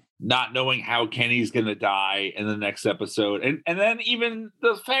 not knowing how Kenny's gonna die in the next episode. And then even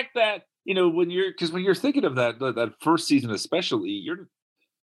the fact that, when you're thinking of that first season, especially,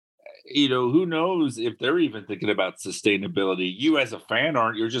 who knows if they're even thinking about sustainability. You as a fan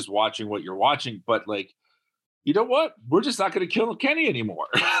aren't, you're just watching what you're watching, but like, you know what? We're just not going to kill Kenny anymore.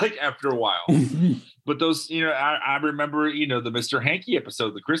 Like after a while. But those, I remember, the Mr. Hanky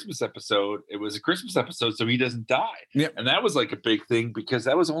episode, the Christmas episode, it was a Christmas episode, so he doesn't die. Yep. And that was like a big thing because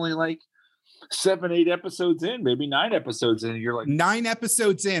that was only like 7, 8 episodes in, maybe 9 episodes in. And you're like 9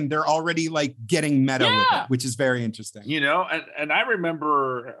 episodes in, they're already like getting meta with it, which is very interesting. And I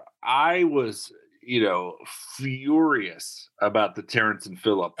remember I was, furious about the Terrence and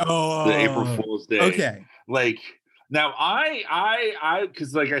Phillip, the April Fool's Day. Okay. Like, now I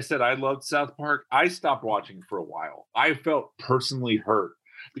because like I said, I loved South Park. I stopped watching for a while. I felt personally hurt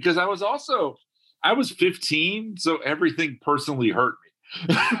because I was 15, so everything personally hurt me.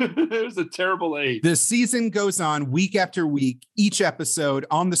 It was a terrible age. The season goes on week after week. Each episode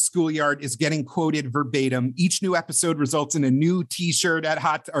on the Schoolyard is getting quoted verbatim. Each new episode results in a new T-shirt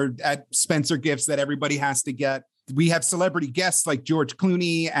at Spencer Gifts that everybody has to get. We have celebrity guests like George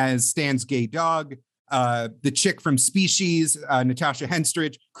Clooney as Stan's gay dog. The chick from Species, Natasha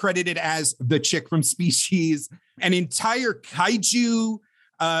Henstridge, credited as the chick from Species. An entire kaiju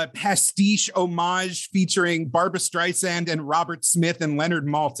pastiche homage featuring Barbra Streisand and Robert Smith and Leonard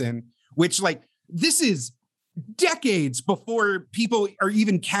Maltin, which, like, this is decades before people are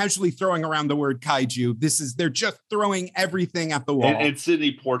even casually throwing around the word kaiju. They're just throwing everything at the wall. And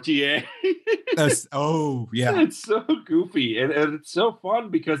Sidney Poitier. Oh, yeah. It's so goofy. And it's so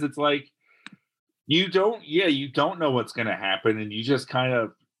fun because it's like, you don't know what's going to happen. And you just kind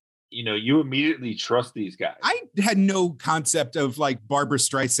of, you immediately trust these guys. I had no concept of like Barbra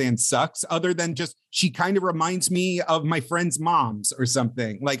Streisand sucks other than just she kind of reminds me of my friends' moms or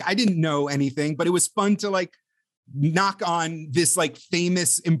something. Like, I didn't know anything, but it was fun to like knock on this like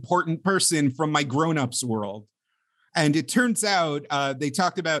famous, important person from my grown-ups world. And it turns out they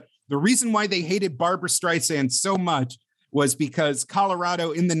talked about the reason why they hated Barbra Streisand so much was because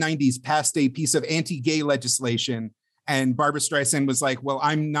Colorado in the 90s passed a piece of anti-gay legislation. And Barbra Streisand was like, well,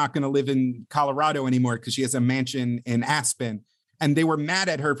 I'm not going to live in Colorado anymore because she has a mansion in Aspen. And they were mad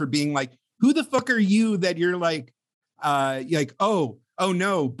at her for being like, who the fuck are you that you're like, oh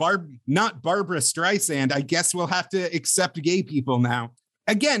no, not Barbra Streisand. I guess we'll have to accept gay people now.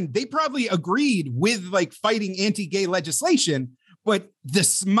 Again, they probably agreed with like fighting anti-gay legislation, but the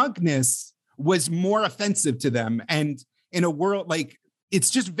smugness was more offensive to them. And in a world like, it's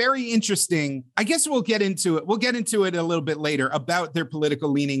just very interesting. I guess we'll get into it. We'll get into it a little bit later about their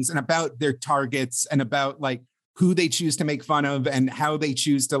political leanings and about their targets and about like who they choose to make fun of and how they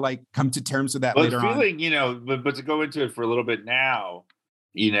choose to like come to terms with that later on. But to go into it for a little bit now,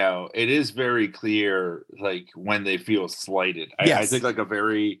 it is very clear like when they feel slighted. I think like a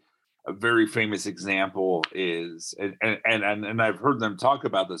very famous example is, and I've heard them talk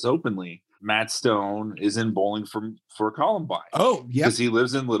about this openly. Matt Stone is in Bowling for Columbine. Oh, yeah. Because he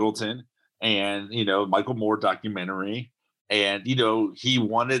lives in Littleton and, Michael Moore documentary. And, he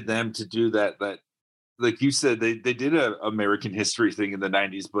wanted them to do that, like you said, they did a American history thing in the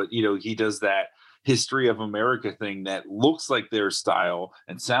 90s, but, he does that. history of America thing that looks like their style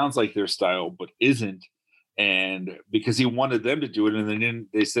and sounds like their style, but isn't. And because he wanted them to do it, and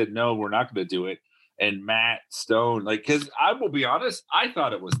they said, no, we're not going to do it. And Matt Stone, because I will be honest, I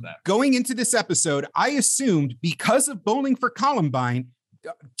thought it was them. Going into this episode, I assumed because of Bowling for Columbine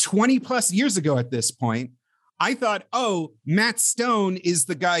 20 plus years ago at this point, I thought, oh, Matt Stone is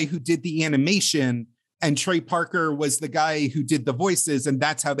the guy who did the animation and Trey Parker was the guy who did the voices. And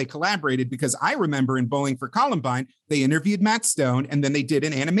that's how they collaborated, because I remember in Bowling for Columbine, they interviewed Matt Stone and then they did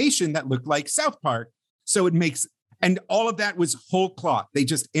an animation that looked like South Park. So it makes, and all of that was whole cloth. They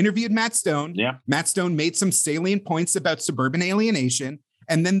just interviewed Matt Stone. Yeah. Matt Stone made some salient points about suburban alienation.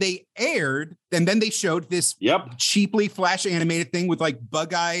 And then they aired, and then they showed this cheaply flash animated thing with like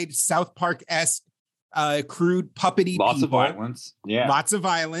bug-eyed South Park-esque crude puppety lots people. Of violence. Yeah. Lots of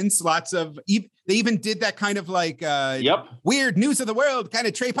violence. They even did that kind of like weird news of the world kind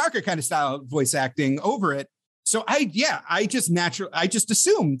of Trey Parker kind of style voice acting over it. So I just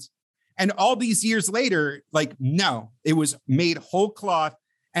assumed. And all these years later, like, no, it was made whole cloth.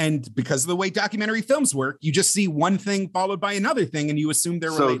 And because of the way documentary films work, you just see one thing followed by another thing, and you assume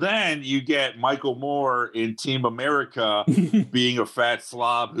they're related. So then you get Michael Moore in Team America being a fat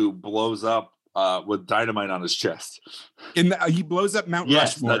slob who blows up with dynamite on his chest. He blows up Mount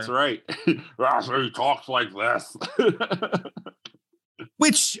Rushmore. Yes, that's right. So he talks like this.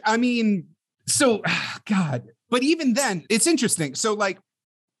 Which, I mean, so, God. But even then, it's interesting. So, like,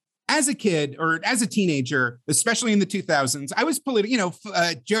 as a kid or as a teenager, especially in the 2000s, I was political,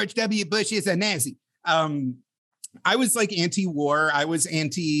 George W. Bush is a Nazi. I was like anti-war. I was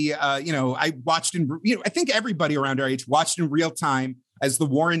I watched I think everybody around our age watched in real time as the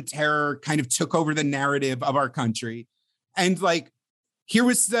war and terror kind of took over the narrative of our country. And like, here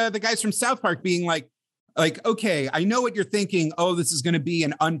was the guys from South Park being like, okay, I know what you're thinking. Oh, this is going to be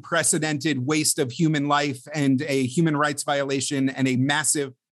an unprecedented waste of human life and a human rights violation and a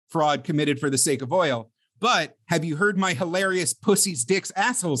massive fraud committed for the sake of oil. But have you heard my hilarious pussies, dicks,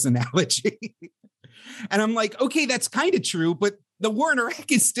 assholes analogy? And I'm like, okay, that's kind of true, but the war in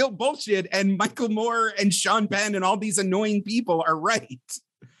Iraq is still bullshit. And Michael Moore and Sean Penn and all these annoying people are right.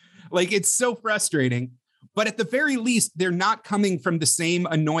 Like, it's so frustrating. But at the very least, they're not coming from the same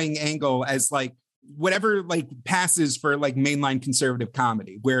annoying angle as like whatever like passes for like mainline conservative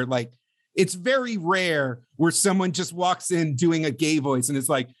comedy, where like it's very rare where someone just walks in doing a gay voice and it's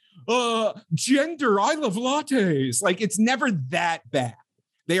like, gender, I love lattes. Like, it's never that bad.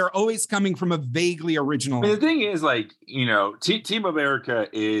 They are always coming from a vaguely original. The thing is, like, Team America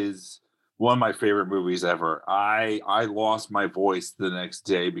is one of my favorite movies ever. I lost my voice the next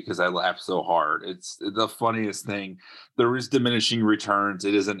day because I laughed so hard. It's the funniest thing. There is diminishing returns.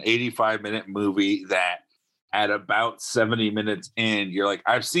 It is an 85-minute movie that at about 70 minutes in, you're like,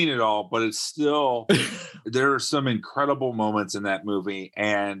 I've seen it all, but it's still, there are some incredible moments in that movie.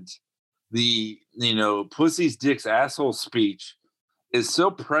 And the, Pussy's Dick's Asshole speech is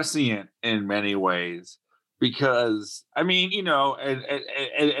so prescient in many ways because, I mean,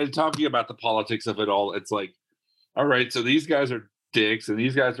 and talking about the politics of it all, it's like, all right, so these guys are dicks and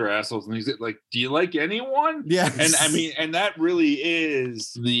these guys are assholes and these, like, do you like anyone? Yeah. And I mean, and that really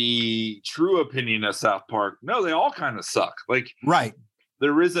is the true opinion of South Park. No, they all kind of suck. Like, right.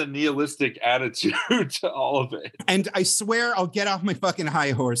 There is a nihilistic attitude to all of it. And I swear I'll get off my fucking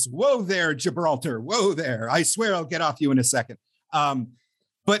high horse. Whoa there, Gibraltar. Whoa there. I swear I'll get off you in a second.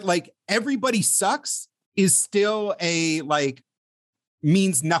 But like, everybody sucks is still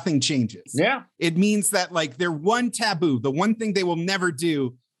means nothing changes. Yeah. It means that like their one taboo, the one thing they will never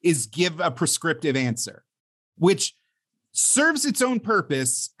do is give a prescriptive answer, which serves its own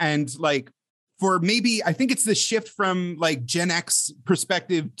purpose. And like, for maybe, I think it's the shift from like Gen X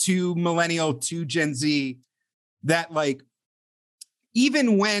perspective to millennial to Gen Z that like,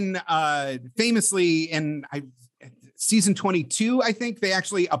 even when famously in season 22, I think they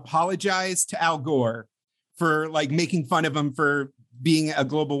actually apologized to Al Gore for like making fun of him for being a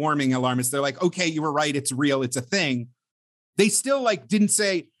global warming alarmist. They're like, okay, you were right. It's real. It's a thing. They still like didn't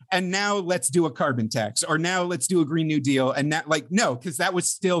say, and now let's do a carbon tax or now let's do a Green New Deal. And that like, no, because that was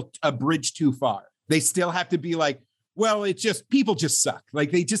still a bridge too far. They still have to be like, well, it's just people just suck.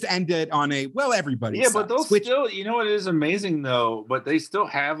 Like they just ended on a, well, everybody sucks. But those still, what is amazing though, but they still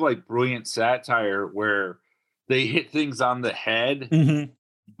have like brilliant satire where they hit things on the head. Mm-hmm.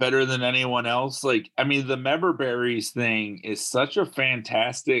 Better than anyone else. Like, I mean, the member berries thing is such a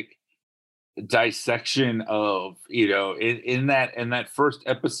fantastic dissection of, in that first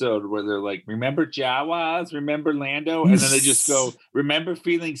episode where they're like, remember Jawas, remember Lando, and then they just go, remember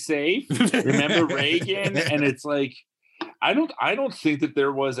feeling safe, remember Reagan, and it's like, I don't think that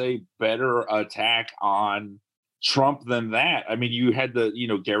there was a better attack on Trump than that. I mean, you had the,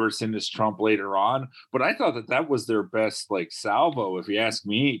 Garrison as Trump later on, but I thought that was their best like salvo, if you ask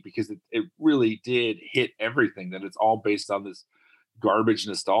me, because it really did hit everything, that it's all based on this garbage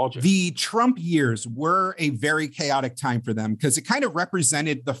nostalgia. The Trump years were a very chaotic time for them because it kind of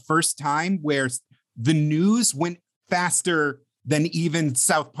represented the first time where the news went faster than even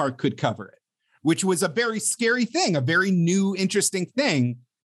South Park could cover it, which was a very scary thing, a very new, interesting thing.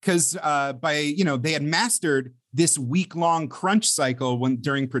 Because they had mastered this week-long crunch cycle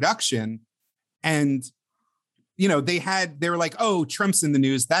during production, and they were like, oh, Trump's in the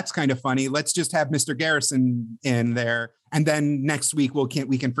news. That's kind of funny. Let's just have Mr. Garrison in there, and then next week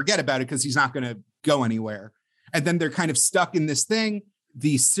we can forget about it because he's not going to go anywhere. And then they're kind of stuck in this thing.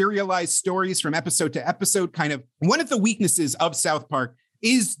 The serialized stories from episode to episode. Kind of one of the weaknesses of South Park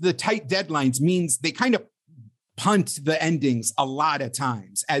is the tight deadlines. Means they kind of punt the endings a lot of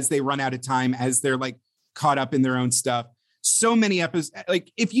times as they run out of time, as they're like caught up in their own stuff. So many episodes,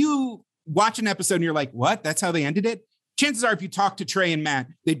 like if you watch an episode and you're like, what? That's how they ended it? Chances are if you talk to Trey and Matt,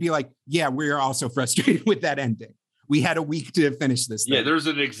 they'd be like, yeah, we're also frustrated with that ending. We had a week to finish this thing. Yeah, there's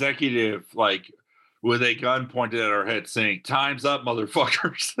an executive like with a gun pointed at our head saying, time's up,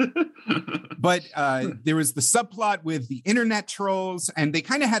 motherfuckers. But there was the subplot with the internet trolls, and they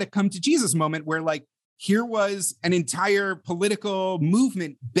kind of had a come to Jesus moment where like, here was an entire political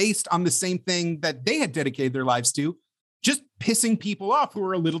movement based on the same thing that they had dedicated their lives to, just pissing people off who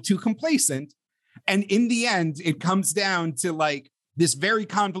were a little too complacent. And in the end, it comes down to like this very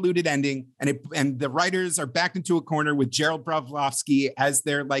convoluted ending. And the writers are backed into a corner with Gerald Broflovsky as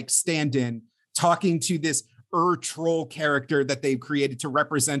their like stand-in, talking to this troll character that they've created to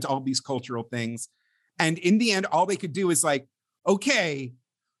represent all these cultural things. And in the end, all they could do is like, okay,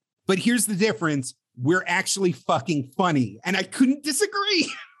 but here's the difference. We're actually fucking funny. And I couldn't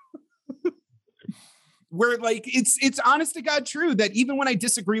disagree. Where like, it's honest to God true that even when I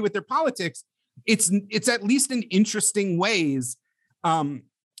disagree with their politics, it's at least in interesting ways.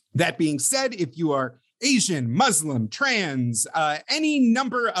 That being said, if you are Asian, Muslim, trans, any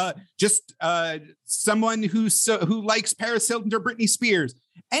number, someone who likes Paris Hilton or Britney Spears,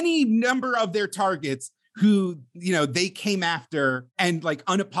 any number of their targets who, they came after and like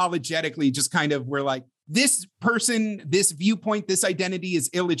unapologetically just kind of were like, this person, this viewpoint, this identity is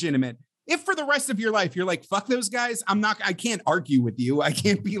illegitimate. If for the rest of your life, you're like, fuck those guys, I can't argue with you. I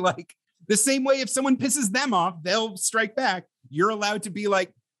can't be like the same way. If someone pisses them off, they'll strike back. You're allowed to be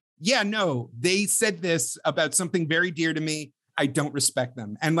like, yeah, no, they said this about something very dear to me. I don't respect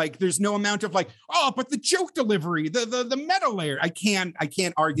them. And like, there's no amount of like, oh, but the joke delivery, the meta layer, I can't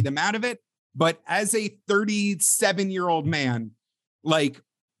argue them out of it. But as a 37-year-old man, like,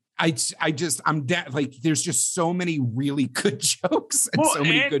 there's just so many really good jokes and so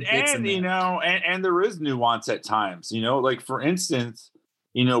many good bits in there. And there is nuance at times, like for instance,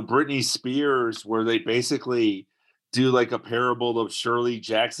 Britney Spears, where they basically do like a parable of Shirley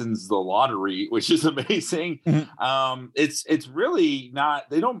Jackson's The Lottery, which is amazing. Mm-hmm. It's really not,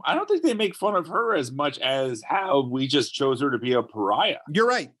 I don't think they make fun of her as much as how we just chose her to be a pariah. You're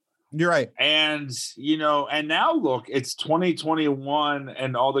right. And, and now look, it's 2021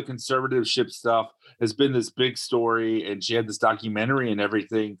 and all the conservatorship stuff has been this big story. And she had this documentary and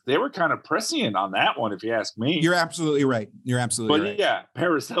everything. They were kind of prescient on that one, if you ask me. You're absolutely right. But yeah,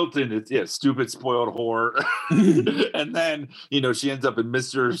 Paris Hilton, it's stupid, spoiled whore. And then, she ends up in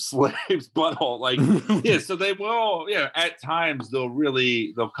Mr. Slave's butthole. Like, yeah, so they will, at times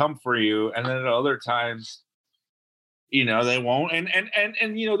they'll come for you. And then at other times, they won't. And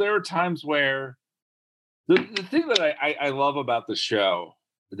there are times where the thing that I love about the show,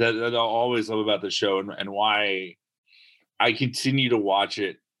 that I'll always love about the show and why I continue to watch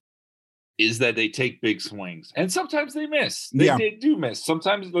it, is that they take big swings. And sometimes they miss. They do miss.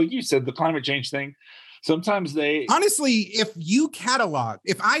 Sometimes, like you said, the climate change thing, sometimes they... Honestly, if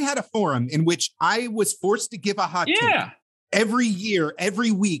I had a forum in which I was forced to give a hot take every year,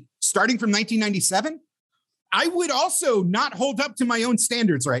 every week, starting from 1997... I would also not hold up to my own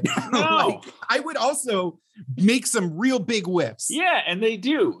standards right now. No. I would also make some real big whiffs. Yeah, and they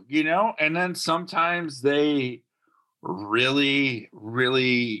do, and then sometimes they really,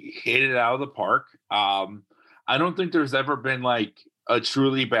 really hit it out of the park. I don't think there's ever been like a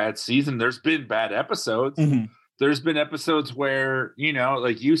truly bad season. There's been bad episodes. Mm-hmm. There's been episodes where,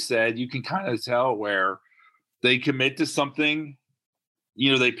 like you said, you can kind of tell where they commit to something.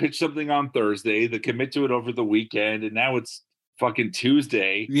 They pitch something on Thursday, they commit to it over the weekend, and now it's fucking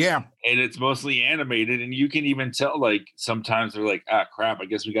Tuesday. Yeah. And it's mostly animated, and you can even tell, like, sometimes they're like, crap, I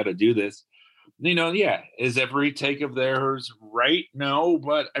guess we got to do this. Yeah, is every take of theirs right? No,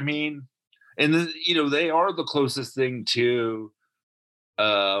 but I mean, and they are the closest thing to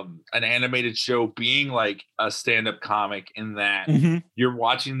an animated show being like a stand-up comic, in that you're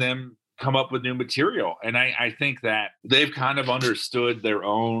watching them come up with new material. And I think that they've kind of understood their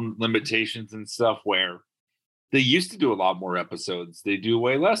own limitations and stuff, where they used to do a lot more episodes. They do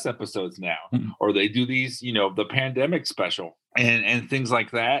way less episodes now, or they do these, the pandemic special and things like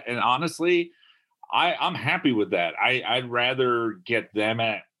that. And honestly, I'm happy with that. I'd rather get them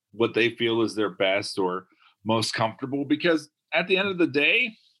at what they feel is their best or most comfortable, because at the end of the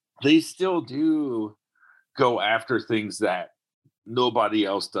day, they still do go after things that nobody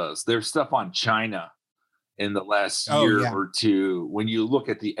else does. There's stuff on China in the last year or two. When you look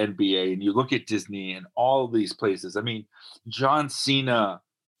at the NBA and you look at Disney and all of these places, I mean, John Cena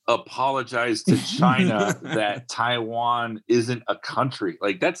apologized to China that Taiwan isn't a country.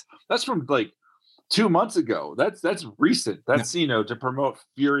 Like that's from like 2 months ago. That's recent. That's to promote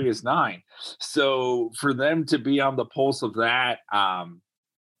Furious 9. So for them to be on the pulse of that, and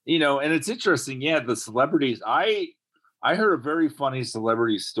it's interesting. Yeah, the celebrities. I heard a very funny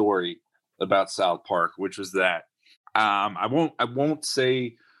celebrity story about South Park, which was that I won't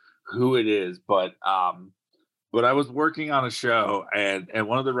say who it is, but I was working on a show, and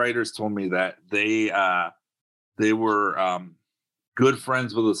one of the writers told me that they were good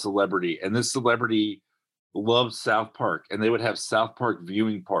friends with a celebrity, and this celebrity loved South Park, and they would have South Park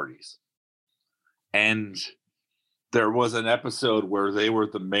viewing parties. And there was an episode where they were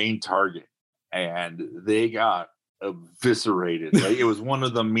the main target, and they got eviscerated. Like, it was one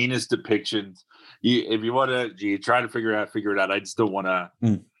of the meanest depictions. If you want to, try to figure it out. I just don't want to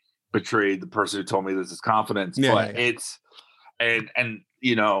betray the person who told me this is confidence, but it's and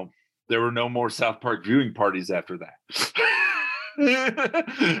there were no more South Park viewing parties after that.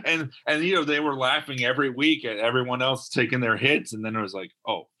 and they were laughing every week at everyone else taking their hits, and then it was like,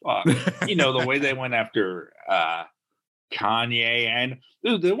 oh fuck. The way they went after Kanye, and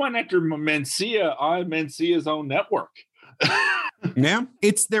they went after Mencia on Mencia's own network. Yeah,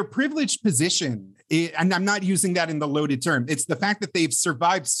 it's their privileged position, and I'm not using that in the loaded term. It's the fact that they've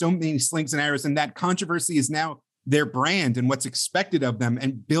survived so many slings and arrows, and that controversy is now their brand and what's expected of them,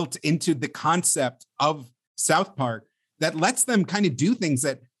 and built into the concept of South Park, that lets them kind of do things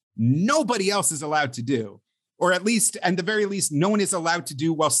that nobody else is allowed to do, or at least, at the very least, no one is allowed to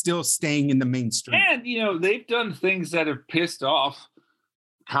do while still staying in the mainstream. And, they've done things that have pissed off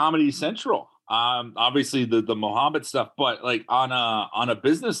Comedy Central. Obviously the Muhammad stuff, but like on a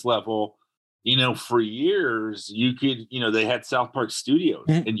business level, for years you could, they had South Park Studios,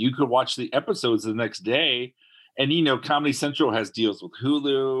 and you could watch the episodes the next day. And, Comedy Central has deals with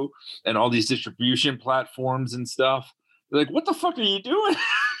Hulu and all these distribution platforms and stuff. They're like, what the fuck are you doing?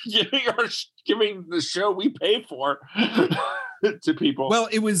 giving the show we pay for to people. Well,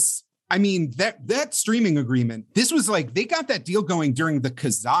 it was, that streaming agreement, this was like, they got that deal going during the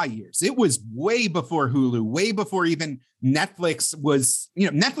Kazaa years. It was way before Hulu, way before even Netflix was,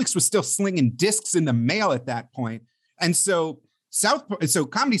 Netflix was still slinging discs in the mail at that point. And so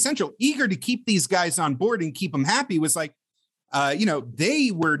Comedy Central, eager to keep these guys on board and keep them happy, was like,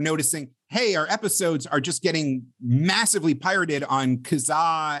 they were noticing, hey, our episodes are just getting massively pirated on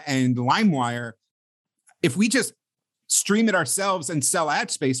Kazaa and LimeWire. If we just stream it ourselves and sell ad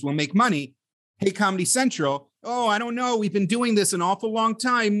space, we'll make money. Hey, Comedy Central, oh, I don't know, we've been doing this an awful long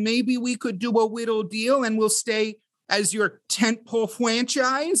time. Maybe we could do a whittle deal and we'll stay as your tentpole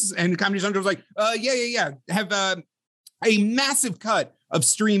franchise. And Comedy Central was like, yeah. Have a massive cut of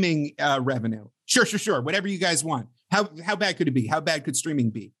streaming revenue. Sure. Whatever you guys want. How bad could it be? How bad could streaming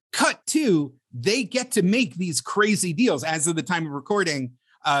be? Cut to, they get to make these crazy deals. As of the time of recording,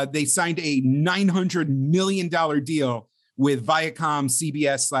 they signed a $900 million deal with Viacom,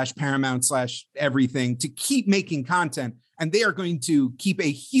 CBS / Paramount / everything to keep making content. And they are going to keep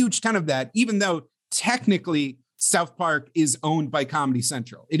a huge ton of that, even though technically South Park is owned by Comedy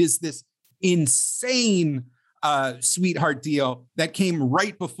Central. It is this insane sweetheart deal that came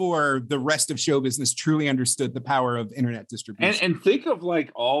right before the rest of show business truly understood the power of internet distribution. And think of like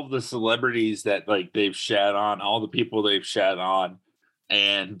all the celebrities that like they've shat on, all the people they've shat on,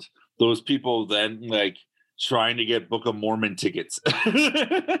 and those people then like trying to get Book of Mormon tickets.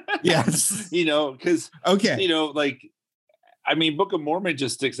 Yes. Because, okay. Book of Mormon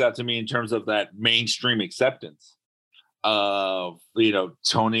just sticks out to me in terms of that mainstream acceptance of,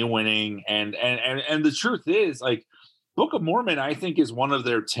 Tony winning. And the truth is, like, Book of Mormon, I think, is one of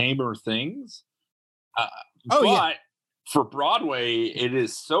their tamer things. But for Broadway, it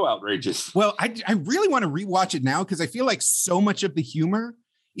is so outrageous. Well, I really want to rewatch it now because I feel like so much of the humor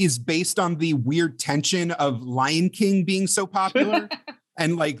is based on the weird tension of Lion King being so popular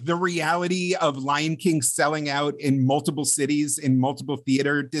and like the reality of Lion King selling out in multiple cities, in multiple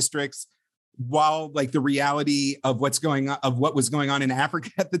theater districts, while like the reality of what was going on in Africa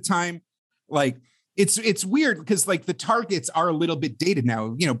at the time. Like it's weird because like the targets are a little bit dated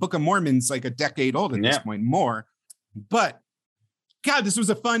now. You know, Book of Mormon's like a decade old at this point, more. But God, this was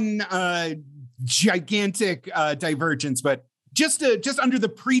a fun, gigantic divergence. But just under the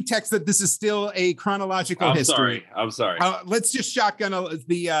pretext that this is still a chronological history. I'm sorry. Let's just shotgun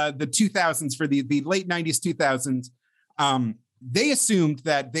the 2000s for the late 90s, 2000s. They assumed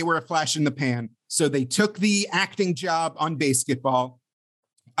that they were a flash in the pan. So they took the acting job on BASEketball.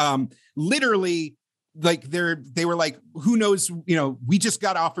 Literally, like they were like, who knows, you know, we just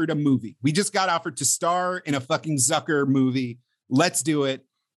got offered a movie. We just got offered to star in a fucking Zucker movie. Let's do it.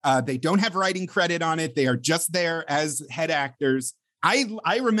 They don't have writing credit on it. They are just there as head actors.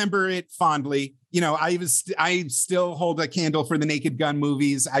 I remember it fondly. You know, I still hold a candle for the Naked Gun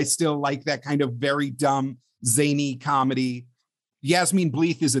movies. I still like that kind of very dumb, zany comedy. Yasmine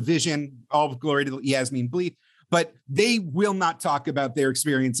Bleeth is a vision. All glory to Yasmine Bleeth. But they will not talk about their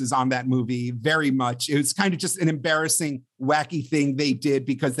experiences on that movie very much. It was kind of just an embarrassing, wacky thing they did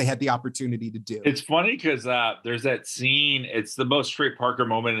because they had the opportunity to do. It's funny because there's that scene. It's the most Trey Parker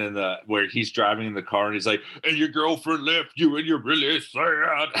moment where he's driving in the car and he's like, "And your girlfriend left you, and you're really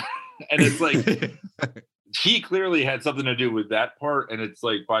sad." And it's like he clearly had something to do with that part, and it's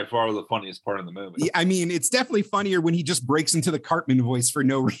like by far the funniest part of the movie. I mean, it's definitely funnier when he just breaks into the Cartman voice for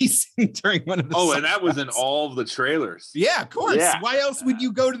no reason during one of the and that was in all of the trailers. Yeah, of course. Yeah. Why else would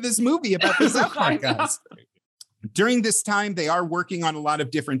you go to this movie about the South Park guys? During this time, they are working on a lot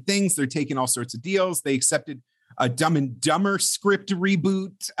of different things. They're taking all sorts of deals. They accepted a Dumb and Dumber script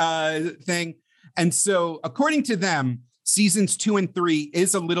reboot thing. And so, according to them, seasons 2 and 3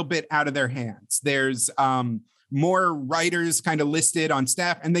 is a little bit out of their hands. There's more writers kind of listed on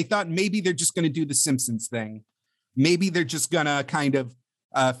staff, and they thought maybe they're just going to do the Simpsons thing. Maybe they're just going to kind of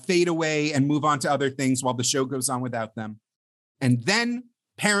fade away and move on to other things while the show goes on without them. And then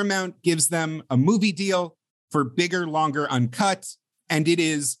Paramount gives them a movie deal for bigger, longer, uncut. And it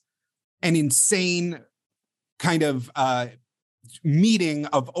is an insane kind of meeting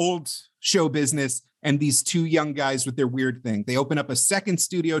of old show business and these two young guys with their weird thing. They open up a second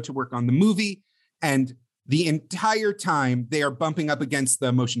studio to work on the movie, and the entire time they are bumping up against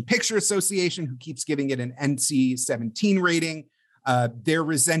the Motion Picture Association, who keeps giving it an NC-17 rating. They're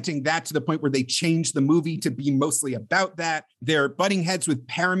resenting that to the point where they change the movie to be mostly about that. They're butting heads with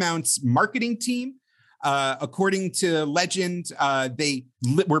Paramount's marketing team. According to legend, they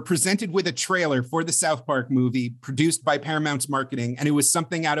were presented with a trailer for the South Park movie produced by Paramount's marketing, and it was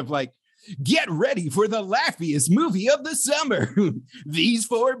something out of like, "Get ready for the laughiest movie of the summer. These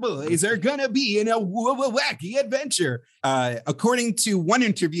four boys are gonna be in a wacky adventure." According to one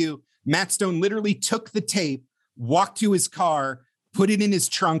interview, Matt Stone literally took the tape, walked to his car, put it in his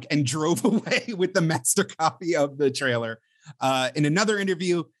trunk, and drove away with the master copy of the trailer. In another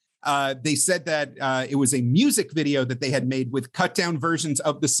interview, they said that it was a music video that they had made with cut down versions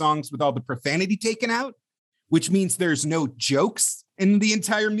of the songs with all the profanity taken out, which means there's no jokes in the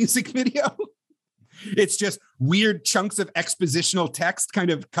entire music video. It's just weird chunks of expositional text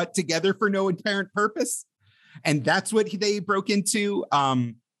kind of cut together for no apparent purpose. And that's what they broke into.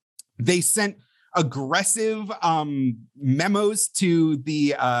 They sent aggressive memos to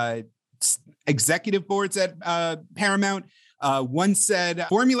the executive boards at Paramount. One said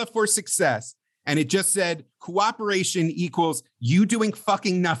formula for success, and it just said cooperation equals you doing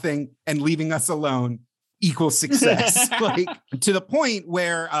fucking nothing and leaving us alone equals success. Like, to the point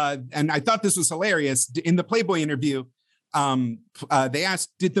where, and I thought this was hilarious, in the Playboy interview, they asked,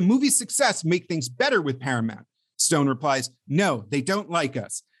 "Did the movie's success make things better with Paramount?" Stone replies, "No, they don't like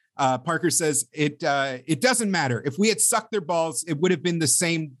us." Parker says, it doesn't matter. If we had sucked their balls, it would have been the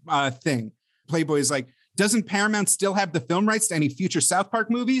same thing. Playboy is like, "Doesn't Paramount still have the film rights to any future South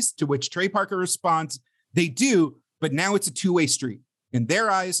Park movies?" To which Trey Parker responds, "They do, but now it's a two-way street. In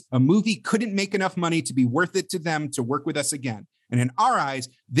their eyes, a movie couldn't make enough money to be worth it to them to work with us again. And in our eyes,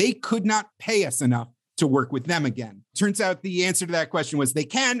 they could not pay us enough to work with them again." Turns out the answer to that question was they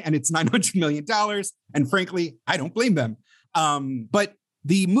can, and it's $900 million. And frankly, I don't blame them. But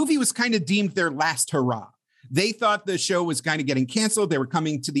the movie was kind of deemed their last hurrah. They thought the show was kind of getting canceled. They were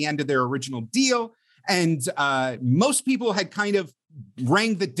coming to the end of their original deal. And most people had kind of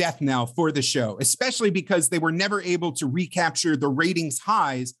rang the death knell for the show, especially because they were never able to recapture the ratings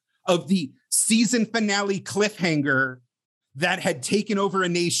highs of the season finale cliffhanger that had taken over a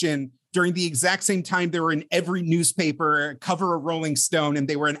nation during the exact same time they were in every newspaper, cover of Rolling Stone, and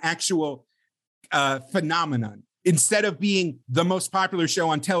they were an actual phenomenon. Instead of being the most popular show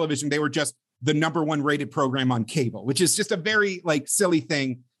on television, they were just the #1 rated program on cable, which is just a very like silly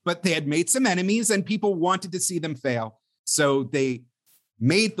thing. But they had made some enemies and people wanted to see them fail. So they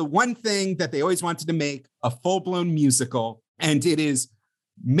made the one thing that they always wanted to make, a full-blown musical. And it is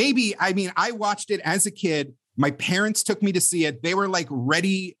maybe, I mean, I watched it as a kid. My parents took me to see it. They were like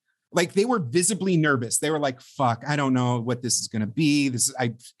ready, like they were visibly nervous. They were like, fuck, I don't know what this is going to be.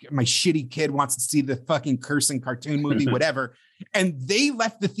 My shitty kid wants to see the fucking cursing cartoon movie, whatever. And they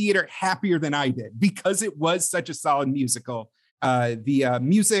left the theater happier than I did because it was such a solid musical. The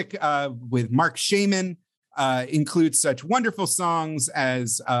music with Mark Shaman includes such wonderful songs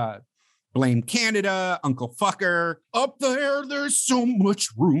as Blame Canada, Uncle Fucker, Up There, There's So Much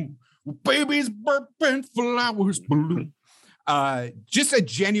Room, Babies Burp and Flowers Bloom. Just a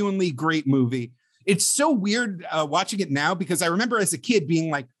genuinely great movie. It's so weird watching it now because I remember as a kid being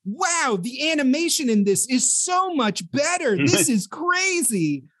like, wow, the animation in this is so much better. This is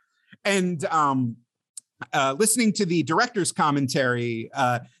crazy. And listening to the director's commentary,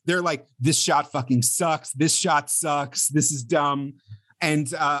 they're like, this shot fucking sucks. This shot sucks. This is dumb.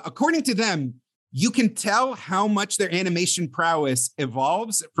 And according to them, you can tell how much their animation prowess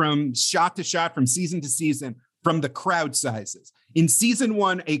evolves from shot to shot, from season to season, from the crowd sizes. In season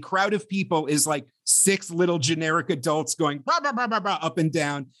 1, a crowd of people is like 6 little generic adults going bah, bah, bah, bah, bah, up and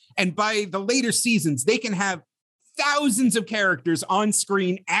down. And by the later seasons, they can have thousands of characters on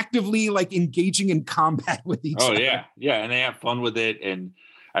screen actively like engaging in combat with each other. Oh, yeah. And they have fun with it. And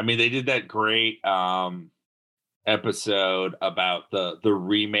I mean, they did that great episode about the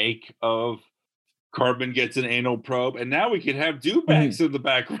remake of Cartman Gets an Anal Probe, and now we can have dewbacks in the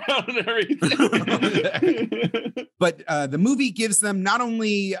background and everything. But the movie gives them not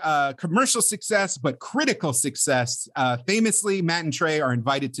only commercial success, but critical success. Famously, Matt and Trey are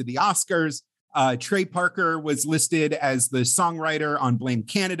invited to the Oscars. Trey Parker was listed as the songwriter on Blame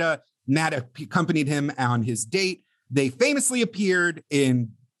Canada. Matt accompanied him on his date. They famously appeared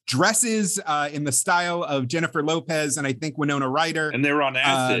in dresses in the style of Jennifer Lopez and I think Winona Ryder. And they were on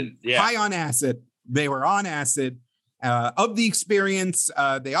acid. High on acid. They were on acid. Of the experience,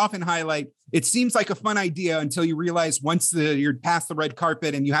 they often highlight, it seems like a fun idea until you realize once you're past the red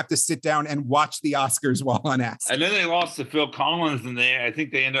carpet and you have to sit down and watch the Oscars while on acid. And then they lost to Phil Collins, and I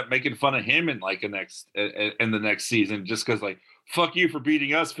think they end up making fun of him in like in the next season, just because like, fuck you for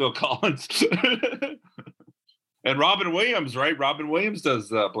beating us, Phil Collins. And Robin Williams, right? Robin Williams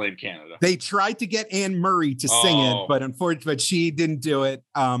does Blame Canada. They tried to get Anne Murray to sing it, but unfortunately, she didn't do it.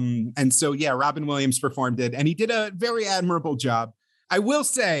 And so, yeah, Robin Williams performed it, and he did a very admirable job. I will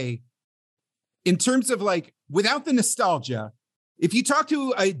say, in terms of like, without the nostalgia, if you talk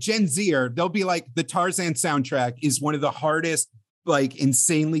to a Gen Zer, they'll be like, the Tarzan soundtrack is one of the hardest, like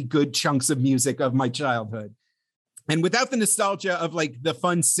insanely good chunks of music of my childhood. And without the nostalgia of like the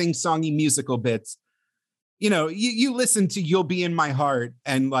fun sing-songy musical bits, you know, you listen to You'll Be in My Heart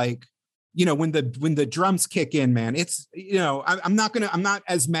and like, you know, when the drums kick in, man, it's, you know, I'm not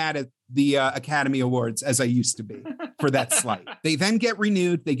as mad at the Academy Awards as I used to be for that slight. They then get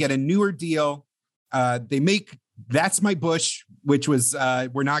renewed. They get a newer deal. They make That's My Bush, which was,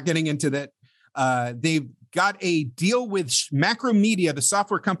 we're not getting into that. They've got a deal with Macromedia, the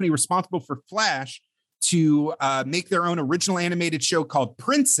software company responsible for Flash, to make their own original animated show called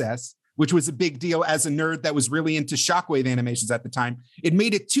Princess, which was a big deal as a nerd that was really into Shockwave animations at the time. It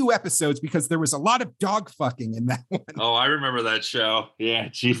made it 2 episodes because there was a lot of dog fucking in that one. Oh, I remember that show. Yeah,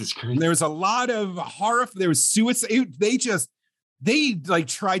 Jesus Christ. There was a lot of horror. There was suicide. They like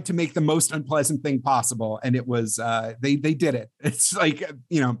tried to make the most unpleasant thing possible. And it was, they did it. It's like,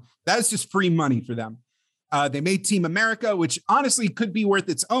 you know, that's just free money for them. They made Team America, which honestly could be worth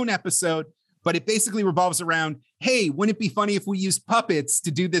its own episode. But it basically revolves around, hey, wouldn't it be funny if we used puppets to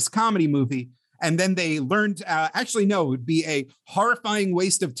do this comedy movie? And then they learned, actually, no, it would be a horrifying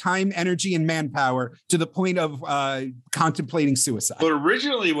waste of time, energy, and manpower to the point of contemplating suicide. But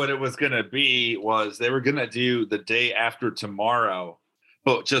originally what it was going to be was they were going to do The Day After Tomorrow,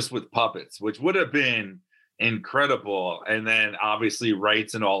 but just with puppets, which would have been incredible. And then obviously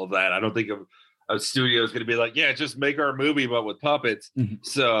rights and all of that. I don't think a studio is going to be like, yeah, just make our movie, but with puppets. Mm-hmm.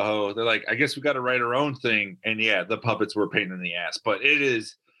 So they're like, I guess we got to write our own thing. And yeah, the puppets were a pain in the ass, but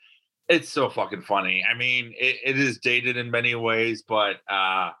it's so fucking funny. I mean, it is dated in many ways, but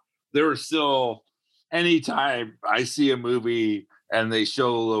there are still, anytime I see a movie and they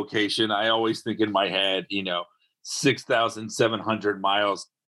show a location, I always think in my head, you know, 6,700 miles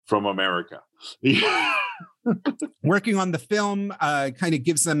from America. Working on the film kind of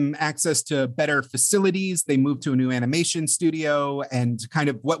gives them access to better facilities. They move to a new animation studio, and kind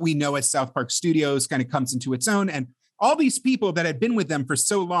of what we know as South Park Studios kind of comes into its own. And all these people that had been with them for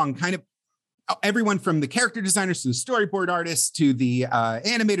so long, kind of everyone from the character designers to the storyboard artists to the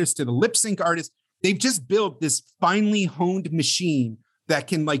animators to the lip sync artists, they've just built this finely honed machine that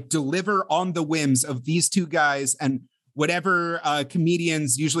can like deliver on the whims of these two guys and whatever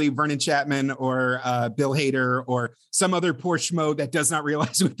comedians, usually Vernon Chapman or Bill Hader or some other poor schmo that does not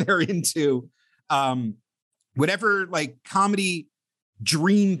realize what they're into, whatever like comedy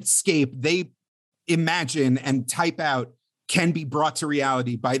dreamscape they imagine and type out can be brought to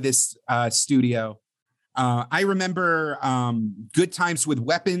reality by this studio. I remember Good Times with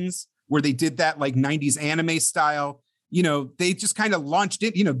Weapons, where they did that like 90s anime style. You know, they just kind of launched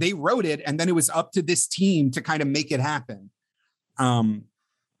it, you know, they wrote it, and then it was up to this team to kind of make it happen.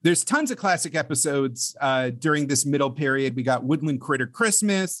 There's tons of classic episodes during this middle period. We got Woodland Critter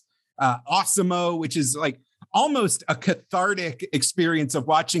Christmas, Awesome-O, which is like almost a cathartic experience of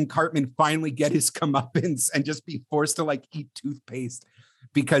watching Cartman finally get his comeuppance and just be forced to like eat toothpaste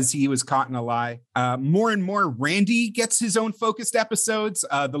because he was caught in a lie. More and more, Randy gets his own focused episodes.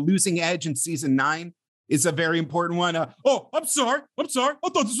 The Losing Edge in season 9 is a very important one. Oh, I'm sorry. I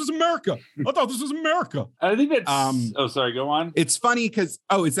thought this was America. I think that's, sorry, go on. It's funny because,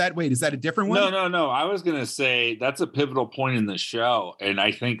 is that a different one? No. I was going to say that's a pivotal point in the show. And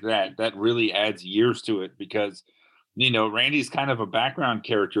I think that really adds years to it because, you know, Randy's kind of a background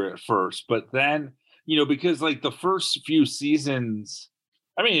character at first, but then, you know, because like the first few seasons,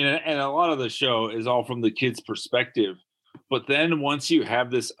 I mean, and a lot of the show is all from the kid's perspective, but then once you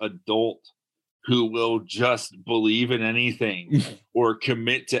have this adult who will just believe in anything or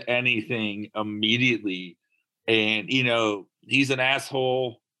commit to anything immediately. And, you know, he's an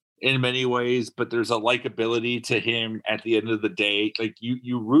asshole in many ways, but there's a likability to him at the end of the day. Like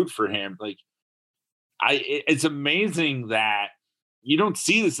you root for him. Like it's amazing that you don't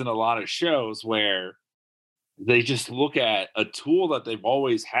see this in a lot of shows where they just look at a tool that they've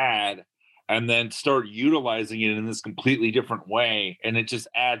always had and then start utilizing it in this completely different way. And it just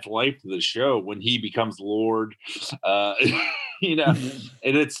adds life to the show when he becomes Lord, you know,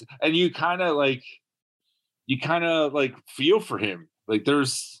 and you kind of like feel for him. Like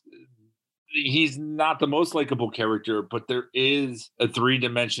he's not the most likable character, but there is a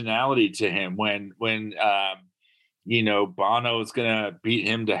 3-dimensionality to him when you know, Bono is going to beat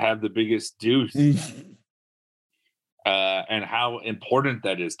him to have the biggest deuce and how important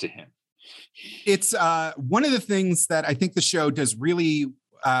that is to him. It's one of the things that I think the show does really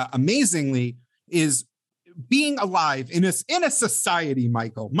amazingly is being alive in a society,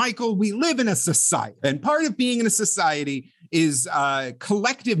 Michael. Michael, we live in a society. And part of being in a society is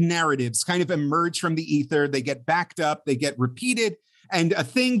collective narratives kind of emerge from the ether. They get backed up, they get repeated. And a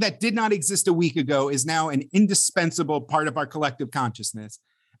thing that did not exist a week ago is now an indispensable part of our collective consciousness.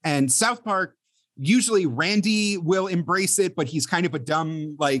 And South Park, usually Randy will embrace it, but he's kind of a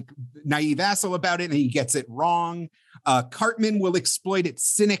dumb, like naive asshole about it, and he gets it wrong. Cartman will exploit it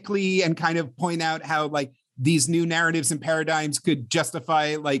cynically and kind of point out how like these new narratives and paradigms could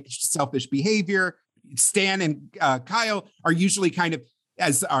justify like selfish behavior. Stan and Kyle are usually kind of,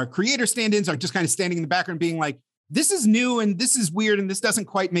 as our creator stand-ins, are just kind of standing in the background being like, this is new and this is weird and this doesn't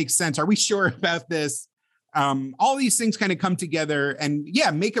quite make sense. Are we sure about this? All these things kind of come together and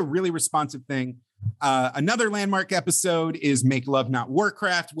make a really responsive thing. Another landmark episode is Make Love Not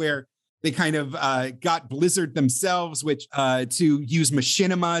Warcraft, where they kind of got Blizzard themselves, which to use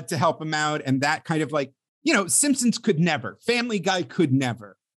Machinima to help them out. And that kind of like, you know, Simpsons could never, Family Guy could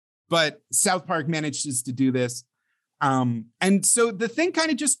never, but South Park manages to do this. And so the thing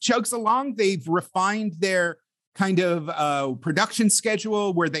kind of just chugs along. They've refined their kind of production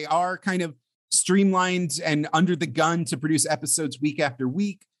schedule where they are kind of streamlined and under the gun to produce episodes week after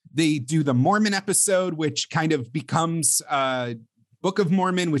week. They do the Mormon episode, which kind of becomes Book of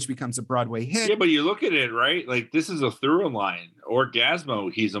Mormon, which becomes a Broadway hit. Yeah, but you look at it, right? Like this is a through line.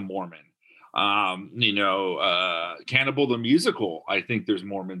 Orgasmo, he's a Mormon. You know, Cannibal the Musical, I think there's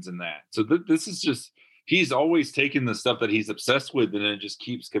Mormons in that. So this is just, he's always taken the stuff that he's obsessed with and then just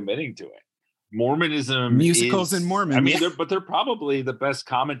keeps committing to it. Mormonism musicals and Mormon. I mean, they're probably the best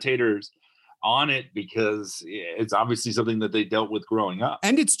commentators on it because it's obviously something that they dealt with growing up.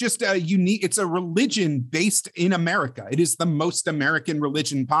 And it's just it's a religion based in America. It is the most American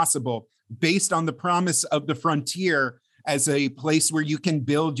religion possible, based on the promise of the frontier as a place where you can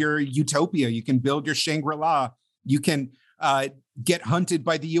build your utopia. You can build your Shangri-La. You can get hunted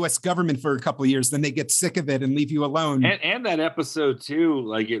by the U.S. government for a couple of years, then they get sick of it and leave you alone. And that episode too,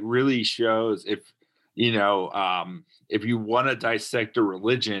 like it really shows if you want to dissect a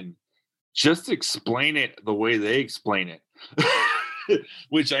religion, just explain it the way they explain it.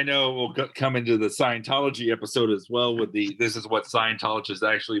 Which I know will come into the Scientology episode as well with this is what Scientologists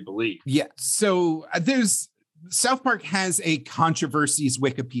actually believe. Yeah. So South Park has a controversies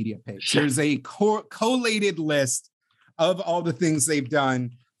Wikipedia page. There's a collated list of all the things they've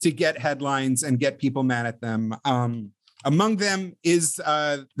done to get headlines and get people mad at them. Among them is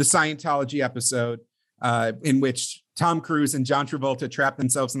the Scientology episode in which Tom Cruise and John Travolta trap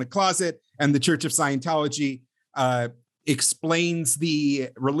themselves in the closet, and the Church of Scientology explains the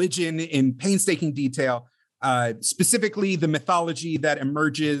religion in painstaking detail, specifically the mythology that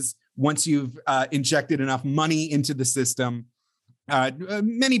emerges once you've injected enough money into the system.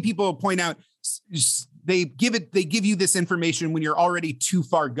 Many people point out they give you this information when you're already too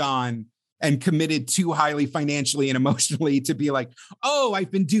far gone and committed too highly financially and emotionally to be like, oh,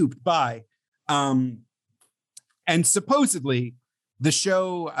 I've been duped by. And supposedly the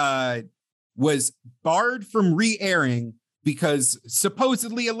show was barred from re-airing because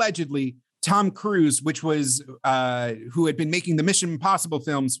supposedly, allegedly, Tom Cruise, who had been making the Mission Impossible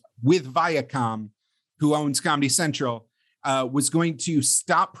films with Viacom, who owns Comedy Central, was going to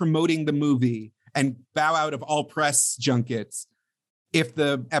stop promoting the movie and bow out of all press junkets if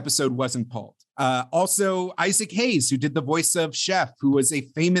the episode wasn't pulled. Also, Isaac Hayes, who did the voice of Chef, who was a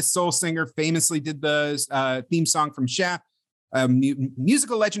famous soul singer, famously did the theme song from Chef,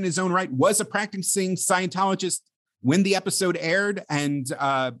 musical legend in his own right, was a practicing Scientologist when the episode aired. And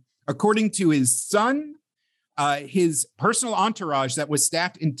according to his son, his personal entourage that was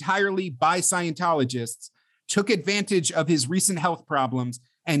staffed entirely by Scientologists took advantage of his recent health problems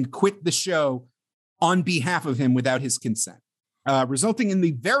and quit the show on behalf of him without his consent, resulting in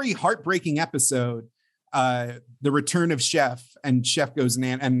the very heartbreaking episode, The Return of Chef, and Chef goes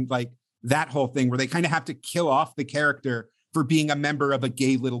and like that whole thing where they kind of have to kill off the character for being a member of a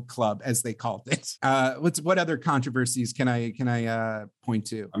gay little club, as they called it. What other controversies can I point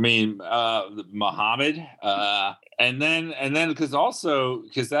to? I mean, Muhammad, and then because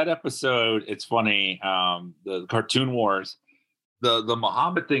that episode, it's funny. The Cartoon Wars, the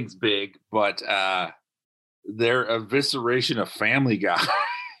Muhammad thing's big, but their evisceration of Family Guy.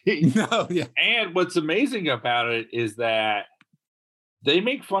 No, yeah. And what's amazing about it is that they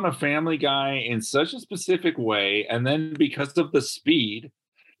make fun of Family Guy in such a specific way, and then because of the speed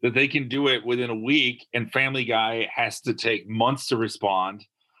that they can do it within a week, and Family Guy has to take months to respond.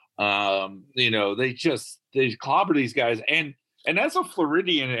 They clobber these guys, and as a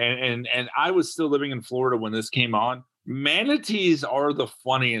Floridian, and I was still living in Florida when this came on. Manatees are the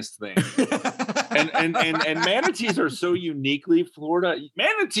funniest thing, and manatees are so uniquely Florida.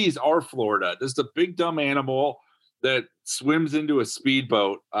 Manatees are Florida. There's the big dumb animal that swims into a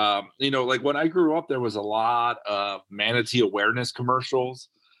speedboat. Like when I grew up, there was a lot of manatee awareness commercials,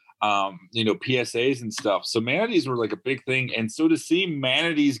 PSAs and stuff. So manatees were like a big thing. And so to see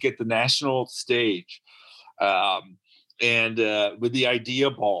manatees get the national stage and with the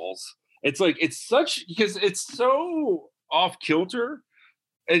idea balls, it's like, because it's so off kilter.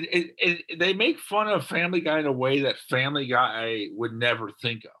 They make fun of Family Guy in a way that Family Guy would never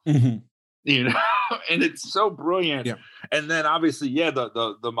think of. Mm-hmm. And it's so brilliant. Yeah. And then obviously,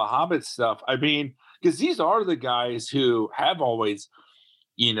 the Muhammad stuff. I mean, because these are the guys who have always,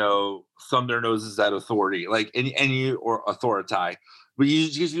 thumbed their noses at authority, like or authority. But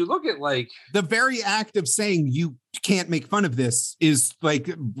you look at like the very act of saying you can't make fun of this is like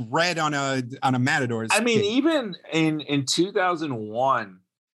read on a Matador's. I mean, even in 2001,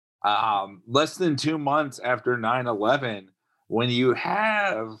 less than 2 months after 9/11, when you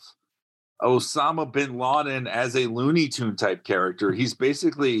have Osama bin Laden as a Looney Tune type character. He's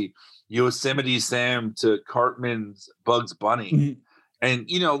basically Yosemite Sam to Cartman's Bugs Bunny. Mm-hmm. And,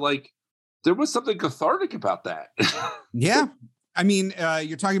 there was something cathartic about that. Yeah. I mean,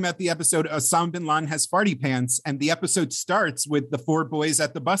 you're talking about the episode Osama bin Laden has farty pants, and the episode starts with the 4 boys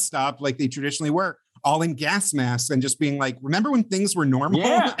at the bus stop, like they traditionally were, all in gas masks and just being like, remember when things were normal?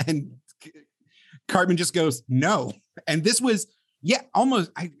 Yeah. And Cartman just goes, no. And this was,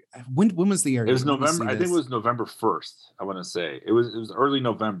 almost. When was the area? It was November. I think it was November 1st. I want to say it was early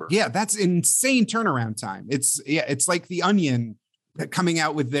November. Yeah, that's insane turnaround time. It's like The Onion coming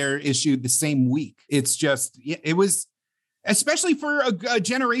out with their issue the same week. It's just it was, especially for a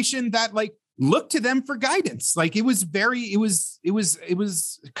generation that like looked to them for guidance. Like it was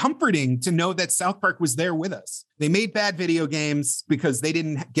comforting to know that South Park was there with us. They made bad video games because they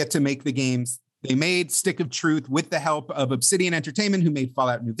didn't get to make the games. They made Stick of Truth with the help of Obsidian Entertainment, who made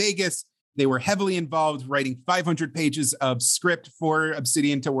Fallout New Vegas. They were heavily involved writing 500 pages of script for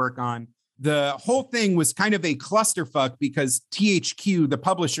Obsidian to work on. the whole thing was kind of a clusterfuck because THQ, the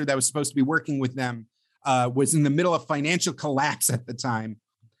publisher that was supposed to be working with them, was in the middle of financial collapse at the time.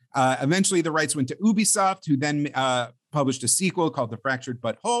 Eventually, the rights went to Ubisoft, who then published a sequel called The Fractured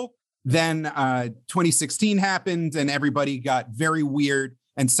But Whole. Then 2016 happened and everybody got very weird,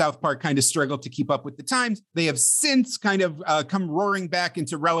 and South Park kind of struggled to keep up with the times. They have since kind of come roaring back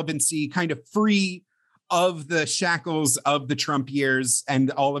into relevancy, kind of free of the shackles of the Trump years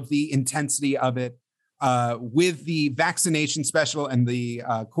and all of the intensity of it, with the vaccination special and the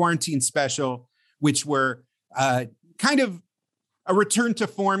quarantine special, which were kind of a return to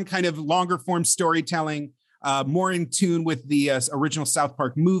form, kind of longer form storytelling, more in tune with the original South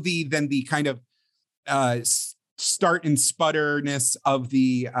Park movie than the kind of start and sputterness of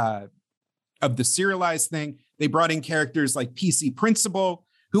the serialized thing. They brought in characters like PC Principal,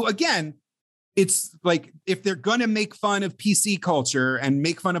 who, again, it's like, if they're going to make fun of PC culture and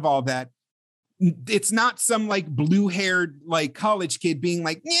make fun of all that, it's not some like blue-haired like college kid being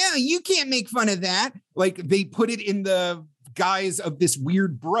like, yeah, you can't make fun of that. Like, they put it in the guise of this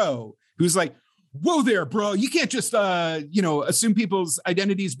weird bro who's like, whoa there, bro, you can't just assume people's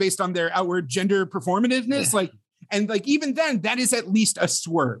identities based on their outward gender performativeness. Like, and like, even then, that is at least a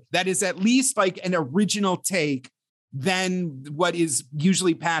swerve. That is at least like an original take than what is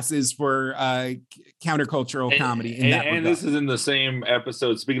usually passes for countercultural comedy in that regard. And this is in the same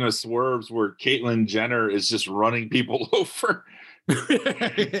episode, speaking of swerves, where Caitlyn Jenner is just running people over.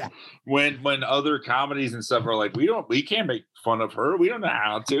 Yeah. When other comedies and stuff are like, we can't make fun of her, we don't know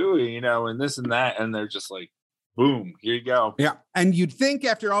how to, and this and that, and they're just like, boom, here you go. Yeah. And you'd think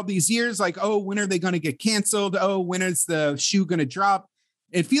after all these years, like, oh, when are they going to get canceled? Oh, when is the shoe going to drop?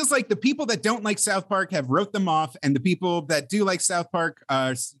 It feels like the people that don't like South Park have wrote them off, and the people that do like South Park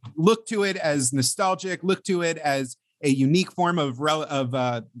look to it as nostalgic, look to it as a unique form of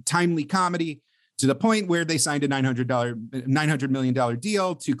timely comedy, to the point where they signed a $900 million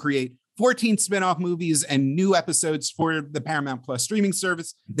deal to create 14 spinoff movies and new episodes for the Paramount Plus streaming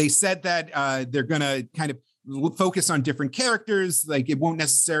service. They said that they're going to kind of focus on different characters. Like, it won't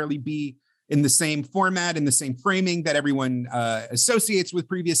necessarily be in the same format, in the same framing that everyone associates with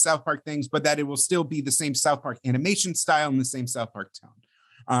previous South Park things, but that it will still be the same South Park animation style and the same South Park tone.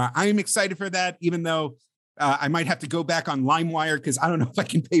 I am excited for that, even though I might have to go back on LimeWire because I don't know if I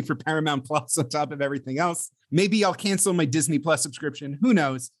can pay for Paramount Plus on top of everything else. Maybe I'll cancel my Disney Plus subscription. Who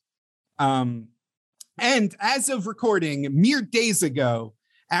knows? And as of recording, mere days ago,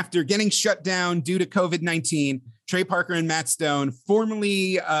 after getting shut down due to COVID-19, Trey Parker and Matt Stone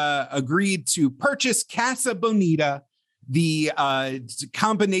formally agreed to purchase Casa Bonita, the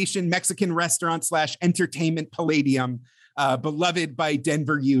combination Mexican restaurant / entertainment palladium, beloved by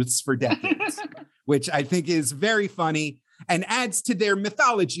Denver youths for decades, which I think is very funny and adds to their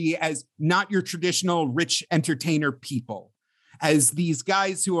mythology as not your traditional rich entertainer people, as these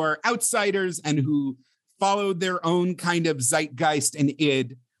guys who are outsiders and who follow their own kind of zeitgeist and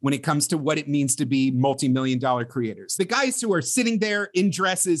id when it comes to what it means to be multi-million-dollar creators. The guys who are sitting there in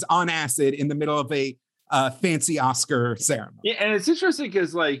dresses on acid in the middle of a fancy Oscar ceremony. Yeah, and it's interesting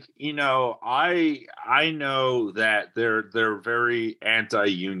because, like, I know that they're very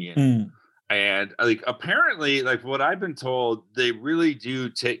anti-union. And like, apparently, like, what I've been told, they really do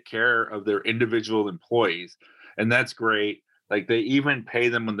take care of their individual employees, and that's great. Like, they even pay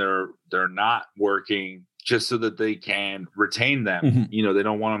them when they're not working, just so that they can retain them. Mm-hmm. They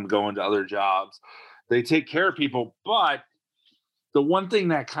don't want them going to other jobs. They take care of people. But the one thing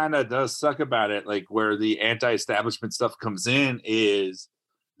that kind of does suck about it, like where the anti-establishment stuff comes in, is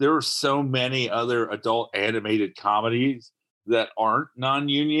there are so many other adult animated comedies that aren't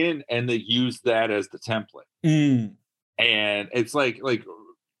non-union, and they use that as the template. And it's like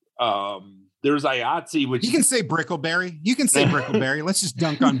there's IATSE, which you can say Brickleberry. You can say Brickleberry. Let's just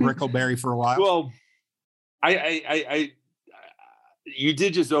dunk on Brickleberry for a while. Well, I you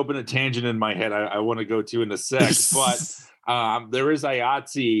did just open a tangent in my head. I want to go to in a sec, but there is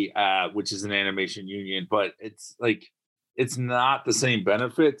IATSE, which is an animation union, but it's like, it's not the same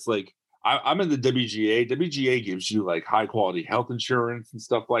benefits. Like, I'm in the WGA. WGA gives you like high quality health insurance and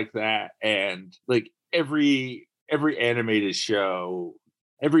stuff like that, and like every animated show.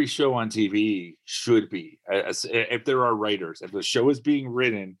 Every show on TV should be, if there are writers, if the show is being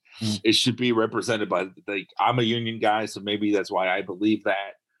written, it should be represented by, like, I'm a union guy, so maybe that's why I believe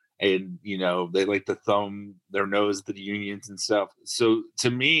that. And, they like to thumb their nose at the unions and stuff. So to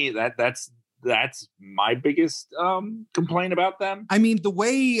me, that's my biggest complaint about them. I mean, the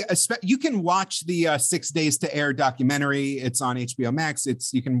way you can watch the 6 Days to Air documentary, it's on HBO Max.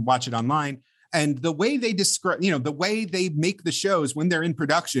 You can watch it online. And the way they describe, the way they make the shows when they're in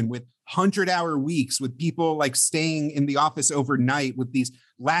production with 100-hour weeks, with people like staying in the office overnight, with these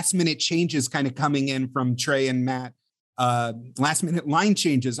last minute changes kind of coming in from Trey and Matt, last minute line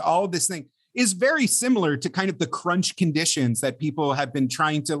changes, all of this thing is very similar to kind of the crunch conditions that people have been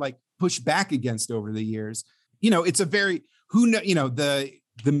trying to like push back against over the years. It's a very,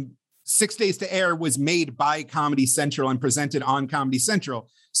 the 6 Days to Air was made by Comedy Central and presented on Comedy Central.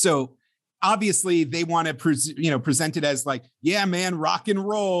 So obviously they want to present it as like, yeah, man, rock and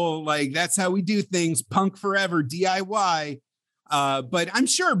roll. Like that's how we do things. Punk forever, DIY. But I'm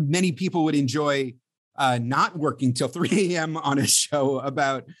sure many people would enjoy not working till 3 a.m. on a show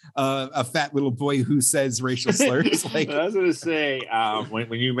about a fat little boy who says racial slurs. Like I was going to say,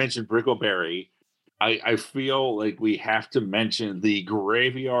 when you mentioned Brickleberry, I feel like we have to mention the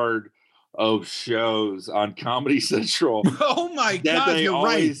graveyard of shows on Comedy Central. Oh my God, you're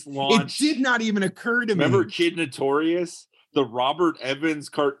right. Launched. It did not even occur to me. Remember Kid Notorious? The Robert Evans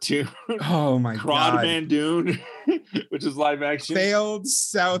cartoon. Oh my God. Crodman Dune, which is live action. Failed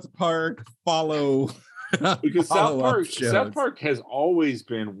South Park follow. Because South Park has always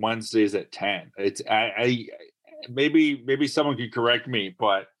been Wednesdays at 10. It's I maybe someone could correct me,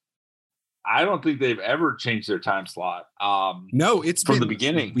 but I don't think they've ever changed their time slot. No, it's from the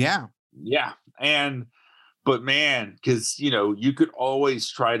beginning. Yeah. But man, because you could always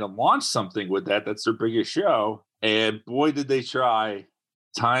try to launch something with that. That's their biggest show. And boy, did they try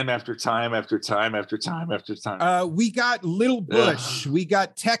time after time after time after time after time. We got Little Bush. We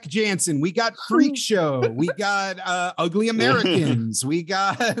got Tech Jansen. We got Freak Show. We got Ugly Americans. We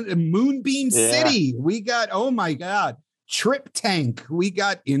got Moonbeam City. We got, oh my God, Trip Tank. We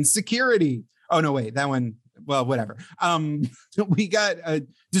got Insecurity. Oh, no, wait, that one. Well, whatever. We got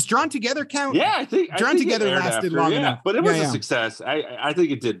does Drawn Together count? Yeah, I think Drawn Together lasted long enough, but it was a success. I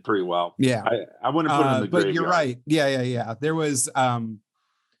think it did pretty well. Yeah, I wouldn't put it in the graveyard. But you're right. Yeah. There was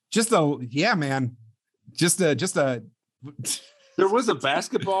There was a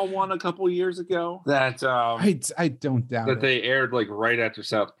basketball one a couple years ago that I don't doubt that they aired like right after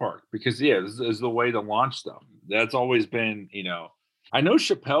South Park because this is the way to launch them. That's always been I know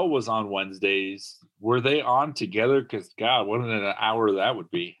Chappelle was on Wednesdays. Were they on together? Because God, what an hour that would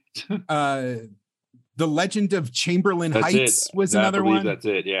be. The Legend of Chamberlain Heights was another one. That's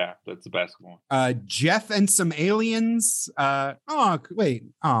it. Yeah, that's the basketball. Jeff and Some Aliens. Okay.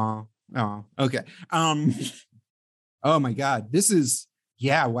 Oh my God, this is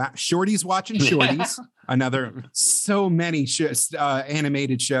wow. Shorty's watching Shorties. Another so many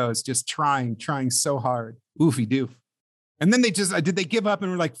animated shows, just trying so hard. Oofy doof. And then they just did they give up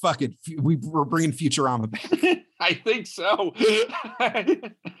and were like, fuck it, we're bringing Futurama back. I think so. I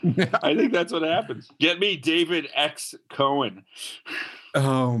think that's what happens. Get me David X. Cohen.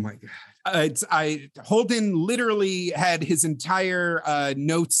 Oh my God. Holden literally had his entire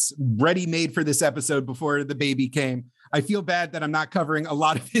notes ready made for this episode before the baby came. I feel bad that I'm not covering a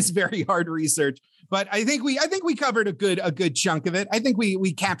lot of his very hard research, but I think we covered a good chunk of it. I think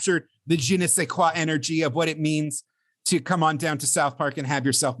we captured the je ne sais quoi energy of what it means to come on down to South Park and have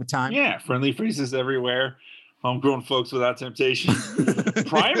yourself a time. Yeah, friendly faces everywhere. Homegrown folks without temptation.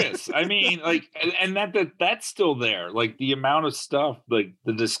 Primus. I mean, like, and that's still there. Like the amount of stuff, like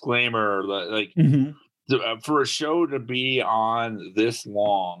the disclaimer, like for a show to be on this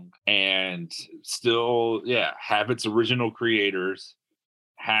long and still, have its original creators,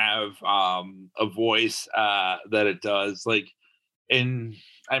 have a voice that it does, like, and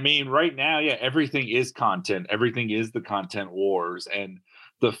I mean, right now, everything is content. Everything is the content wars, and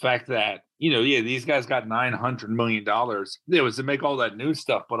the fact that these guys got $900 million. It was to make all that new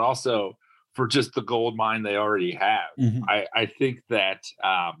stuff, but also for just the gold mine they already have. Mm-hmm. I think that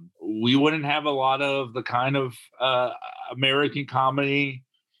we wouldn't have a lot of the kind of American comedy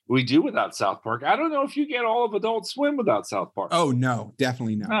we do without South Park. I don't know if you get all of Adult Swim without South Park. Oh no,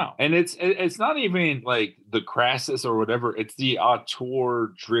 definitely not. No, and it's not even like the crassness or whatever. It's the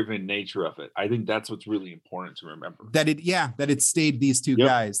auteur-driven nature of it. I think that's what's really important to remember. That it stayed these two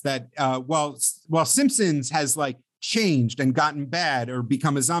guys. That while Simpsons has like changed and gotten bad or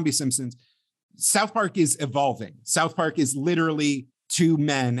become a zombie Simpsons, South Park is evolving. South Park is literally two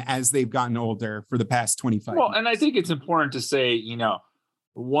men as they've gotten older for the past 25 years. And I think it's important to say,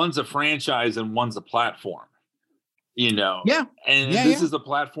 one's a franchise and one's a platform, Yeah. And this is a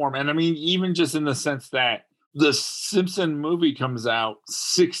platform. And I mean, even just in the sense that the Simpson movie comes out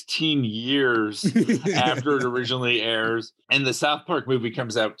 16 years after it originally airs, and the South Park movie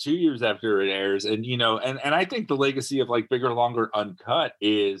comes out 2 years after it airs. And, and I think the legacy of like Bigger, Longer, Uncut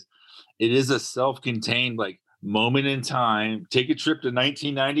is it is a self-contained, like moment in time, take a trip to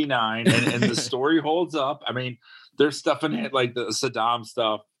 1999, and the story holds up. I mean, there's stuff in it like the Saddam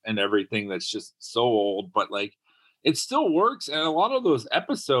stuff and everything that's just so old, but like it still works. And a lot of those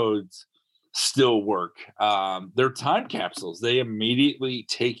episodes still work. They're time capsules. They immediately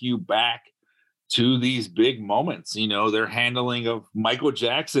take you back to these big moments. You know, their handling of Michael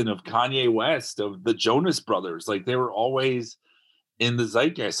Jackson, of Kanye West, of the Jonas Brothers, like they were always in the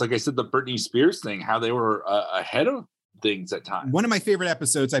zeitgeist. Like I said, the Britney Spears thing, how they were ahead of things at times. One of my favorite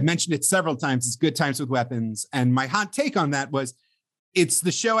episodes, I've mentioned it several times, is Good Times with Weapons. And my hot take on that was it's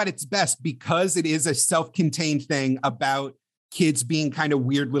the show at its best because it is a self-contained thing about kids being kind of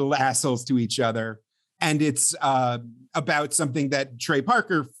weird little assholes to each other. And it's about something that Trey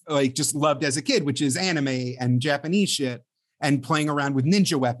Parker like just loved as a kid, which is anime and Japanese shit and playing around with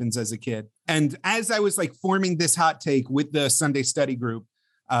ninja weapons as a kid. And as I was like forming this hot take with the Sunday study group,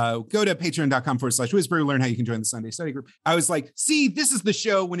 go to patreon.com/Whisper, learn how you can join the Sunday study group. I was like, see, this is the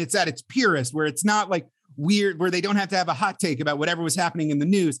show when it's at its purest, where it's not like weird, where they don't have to have a hot take about whatever was happening in the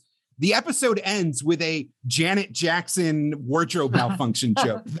news. The episode ends with a Janet Jackson wardrobe malfunction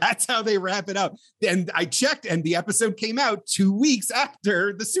joke. That's how they wrap it up. And I checked, and the episode came out 2 weeks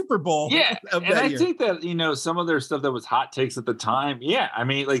after the Super Bowl. Yeah, and I think that, you know, some of their stuff that was hot takes at the time. Yeah, I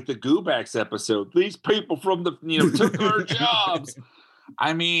mean, like the Goobacks episode. These people from the, you know, took our jobs.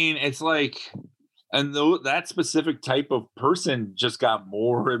 I mean, it's like, and that specific type of person just got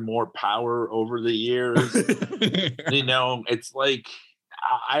more and more power over the years. You know, it's like,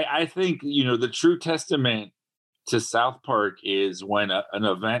 I think, you know, the true testament to South Park is when an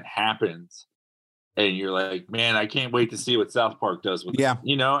event happens and you're like, man, I can't wait to see what South Park does with it.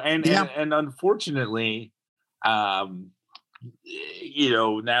 You know, and unfortunately, you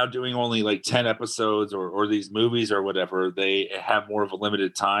know, now doing only like 10 episodes or these movies or whatever, they have more of a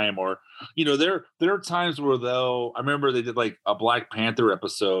limited time. Or, you know, there are times where I remember they did like a Black Panther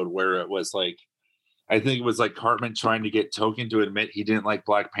episode where it was like, I think it was like Cartman trying to get Token to admit he didn't like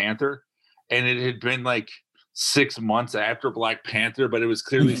Black Panther. And it had been like 6 months after Black Panther, but it was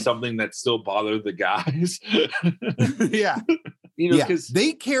clearly something that still bothered the guys. Yeah. You know, yeah,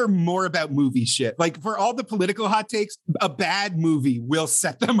 they care more about movie shit. Like for all the political hot takes, a bad movie will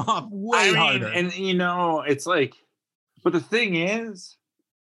set them off way harder. And you know, it's like, but the thing is,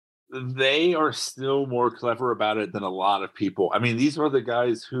 they are still more clever about it than a lot of people. I mean, these are the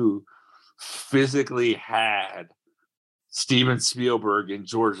guys who physically had Steven Spielberg and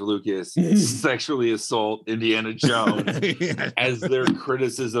George Lucas sexually assault Indiana Jones as their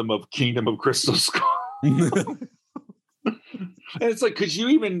criticism of Kingdom of Crystal Skull. And it's like, could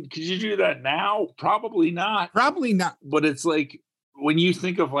you do that now? Probably not. But it's like, when you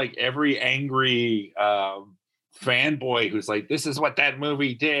think of like every angry fanboy who's like, this is what that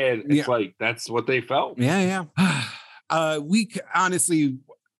movie did. It's like, that's what they felt. Yeah. We honestly,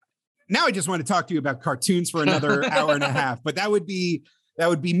 now I just want to talk to you about cartoons for another hour and a half, but that would be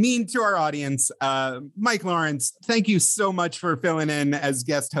mean to our audience. Mike Lawrence, thank you so much for filling in as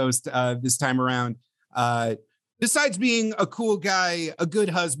guest host this time around. Besides being a cool guy, a good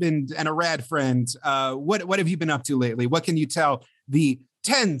husband, and a rad friend, what have you been up to lately? What can you tell the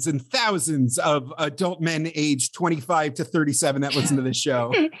tens and thousands of adult men aged 25 to 37 that listen to this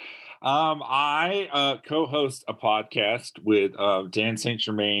show? I co-host a podcast with Dan St.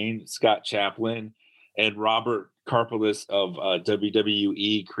 Germain, Scott Chaplin, and Robert Karpelis of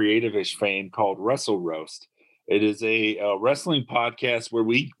WWE Creative-ish fame called Wrestle Roast. It is a wrestling podcast where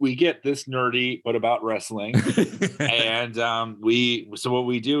we get this nerdy, but about wrestling. And so what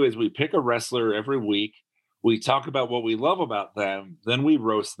we do is we pick a wrestler every week. We talk about what we love about them. Then we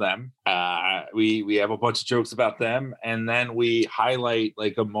roast them. We have a bunch of jokes about them. And then we highlight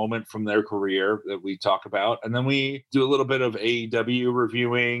like a moment from their career that we talk about. And then we do a little bit of AEW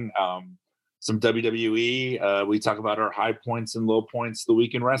reviewing, some WWE. We talk about our high points and low points of the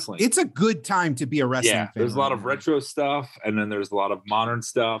week in wrestling. It's a good time to be a wrestling fan. There's a lot of retro stuff. And then there's a lot of modern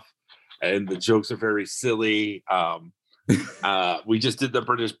stuff. And the jokes are very silly. We just did the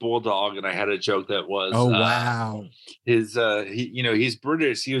British Bulldog, and I had a joke that was, wow, he's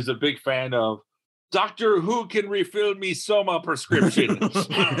British. He was a big fan of Doctor Who can refill me Soma prescription. So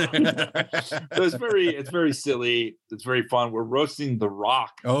it's very silly. It's very fun. We're roasting The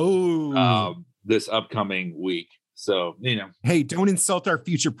Rock. This upcoming week. So, you know, hey, don't insult our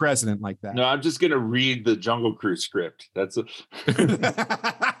future president like that. No, I'm just going to read the Jungle Cruise script. That's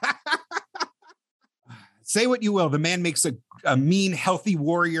Say what you will. The man makes a mean, healthy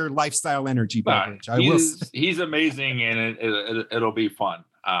warrior lifestyle energy beverage. He's amazing, and it'll be fun.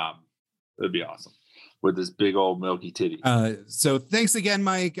 It'll be awesome. with his big old milky titty. So thanks again,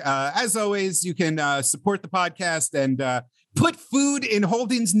 Mike. As always, you can support the podcast and put food in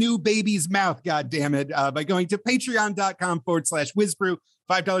Holden's new baby's mouth, God damn it, by going to patreon.com/WizBrew.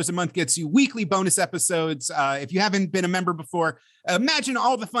 $5 a month gets you weekly bonus episodes. If you haven't been a member before, imagine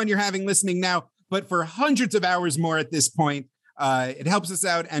all the fun you're having listening now, but for hundreds of hours more at this point. It helps us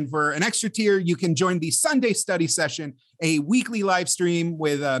out. And for an extra tier, you can join the Sunday study session, a weekly live stream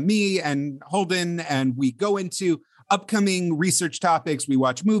with me and Holden. And we go into upcoming research topics. We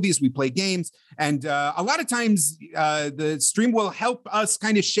watch movies, we play games. And a lot of times the stream will help us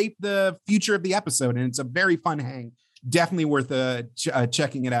kind of shape the future of the episode. And it's a very fun hang. Definitely worth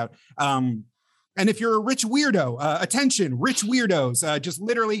checking it out. And if you're a rich weirdo, attention, rich weirdos, just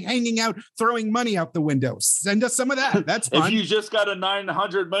literally hanging out, throwing money out the window, send us some of that. That's fun. If you just got a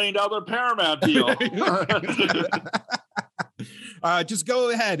 $900 million Paramount deal. Just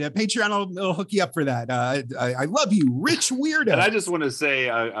go ahead. Patreon will hook you up for that. I love you, rich weirdo. And I just want to say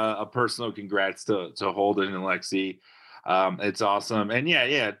a personal congrats to Holden and Lexi. It's awesome. And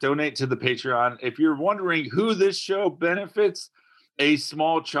yeah, donate to the Patreon. If you're wondering who this show benefits, a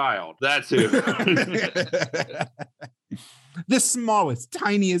small child. That's who. The smallest,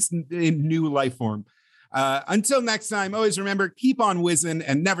 tiniest new life form. Until next time, always remember, keep on whizzing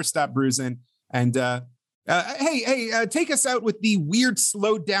and never stop bruising. And hey, take us out with the weird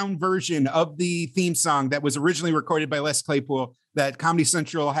slowed down version of the theme song that was originally recorded by Les Claypool that Comedy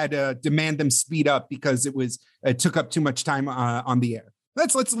Central had to demand them speed up because it took up too much time on the air.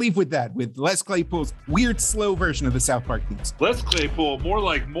 Let's leave with that, with Les Claypool's weird, slow version of the South Park themes. Les Claypool, more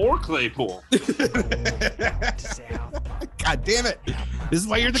like more Claypool. God damn it. This is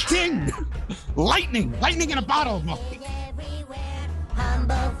why you're the king. Lightning in a bottle.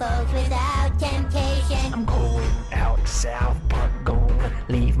 Humble folks without temptation. I'm going out south, but gonna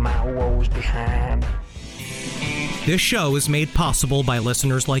leave my woes behind. This show is made possible by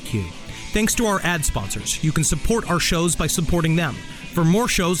listeners like you. Thanks to our ad sponsors, you can support our shows by supporting them. For more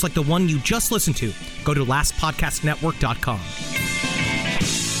shows like the one you just listened to, go to lastpodcastnetwork.com.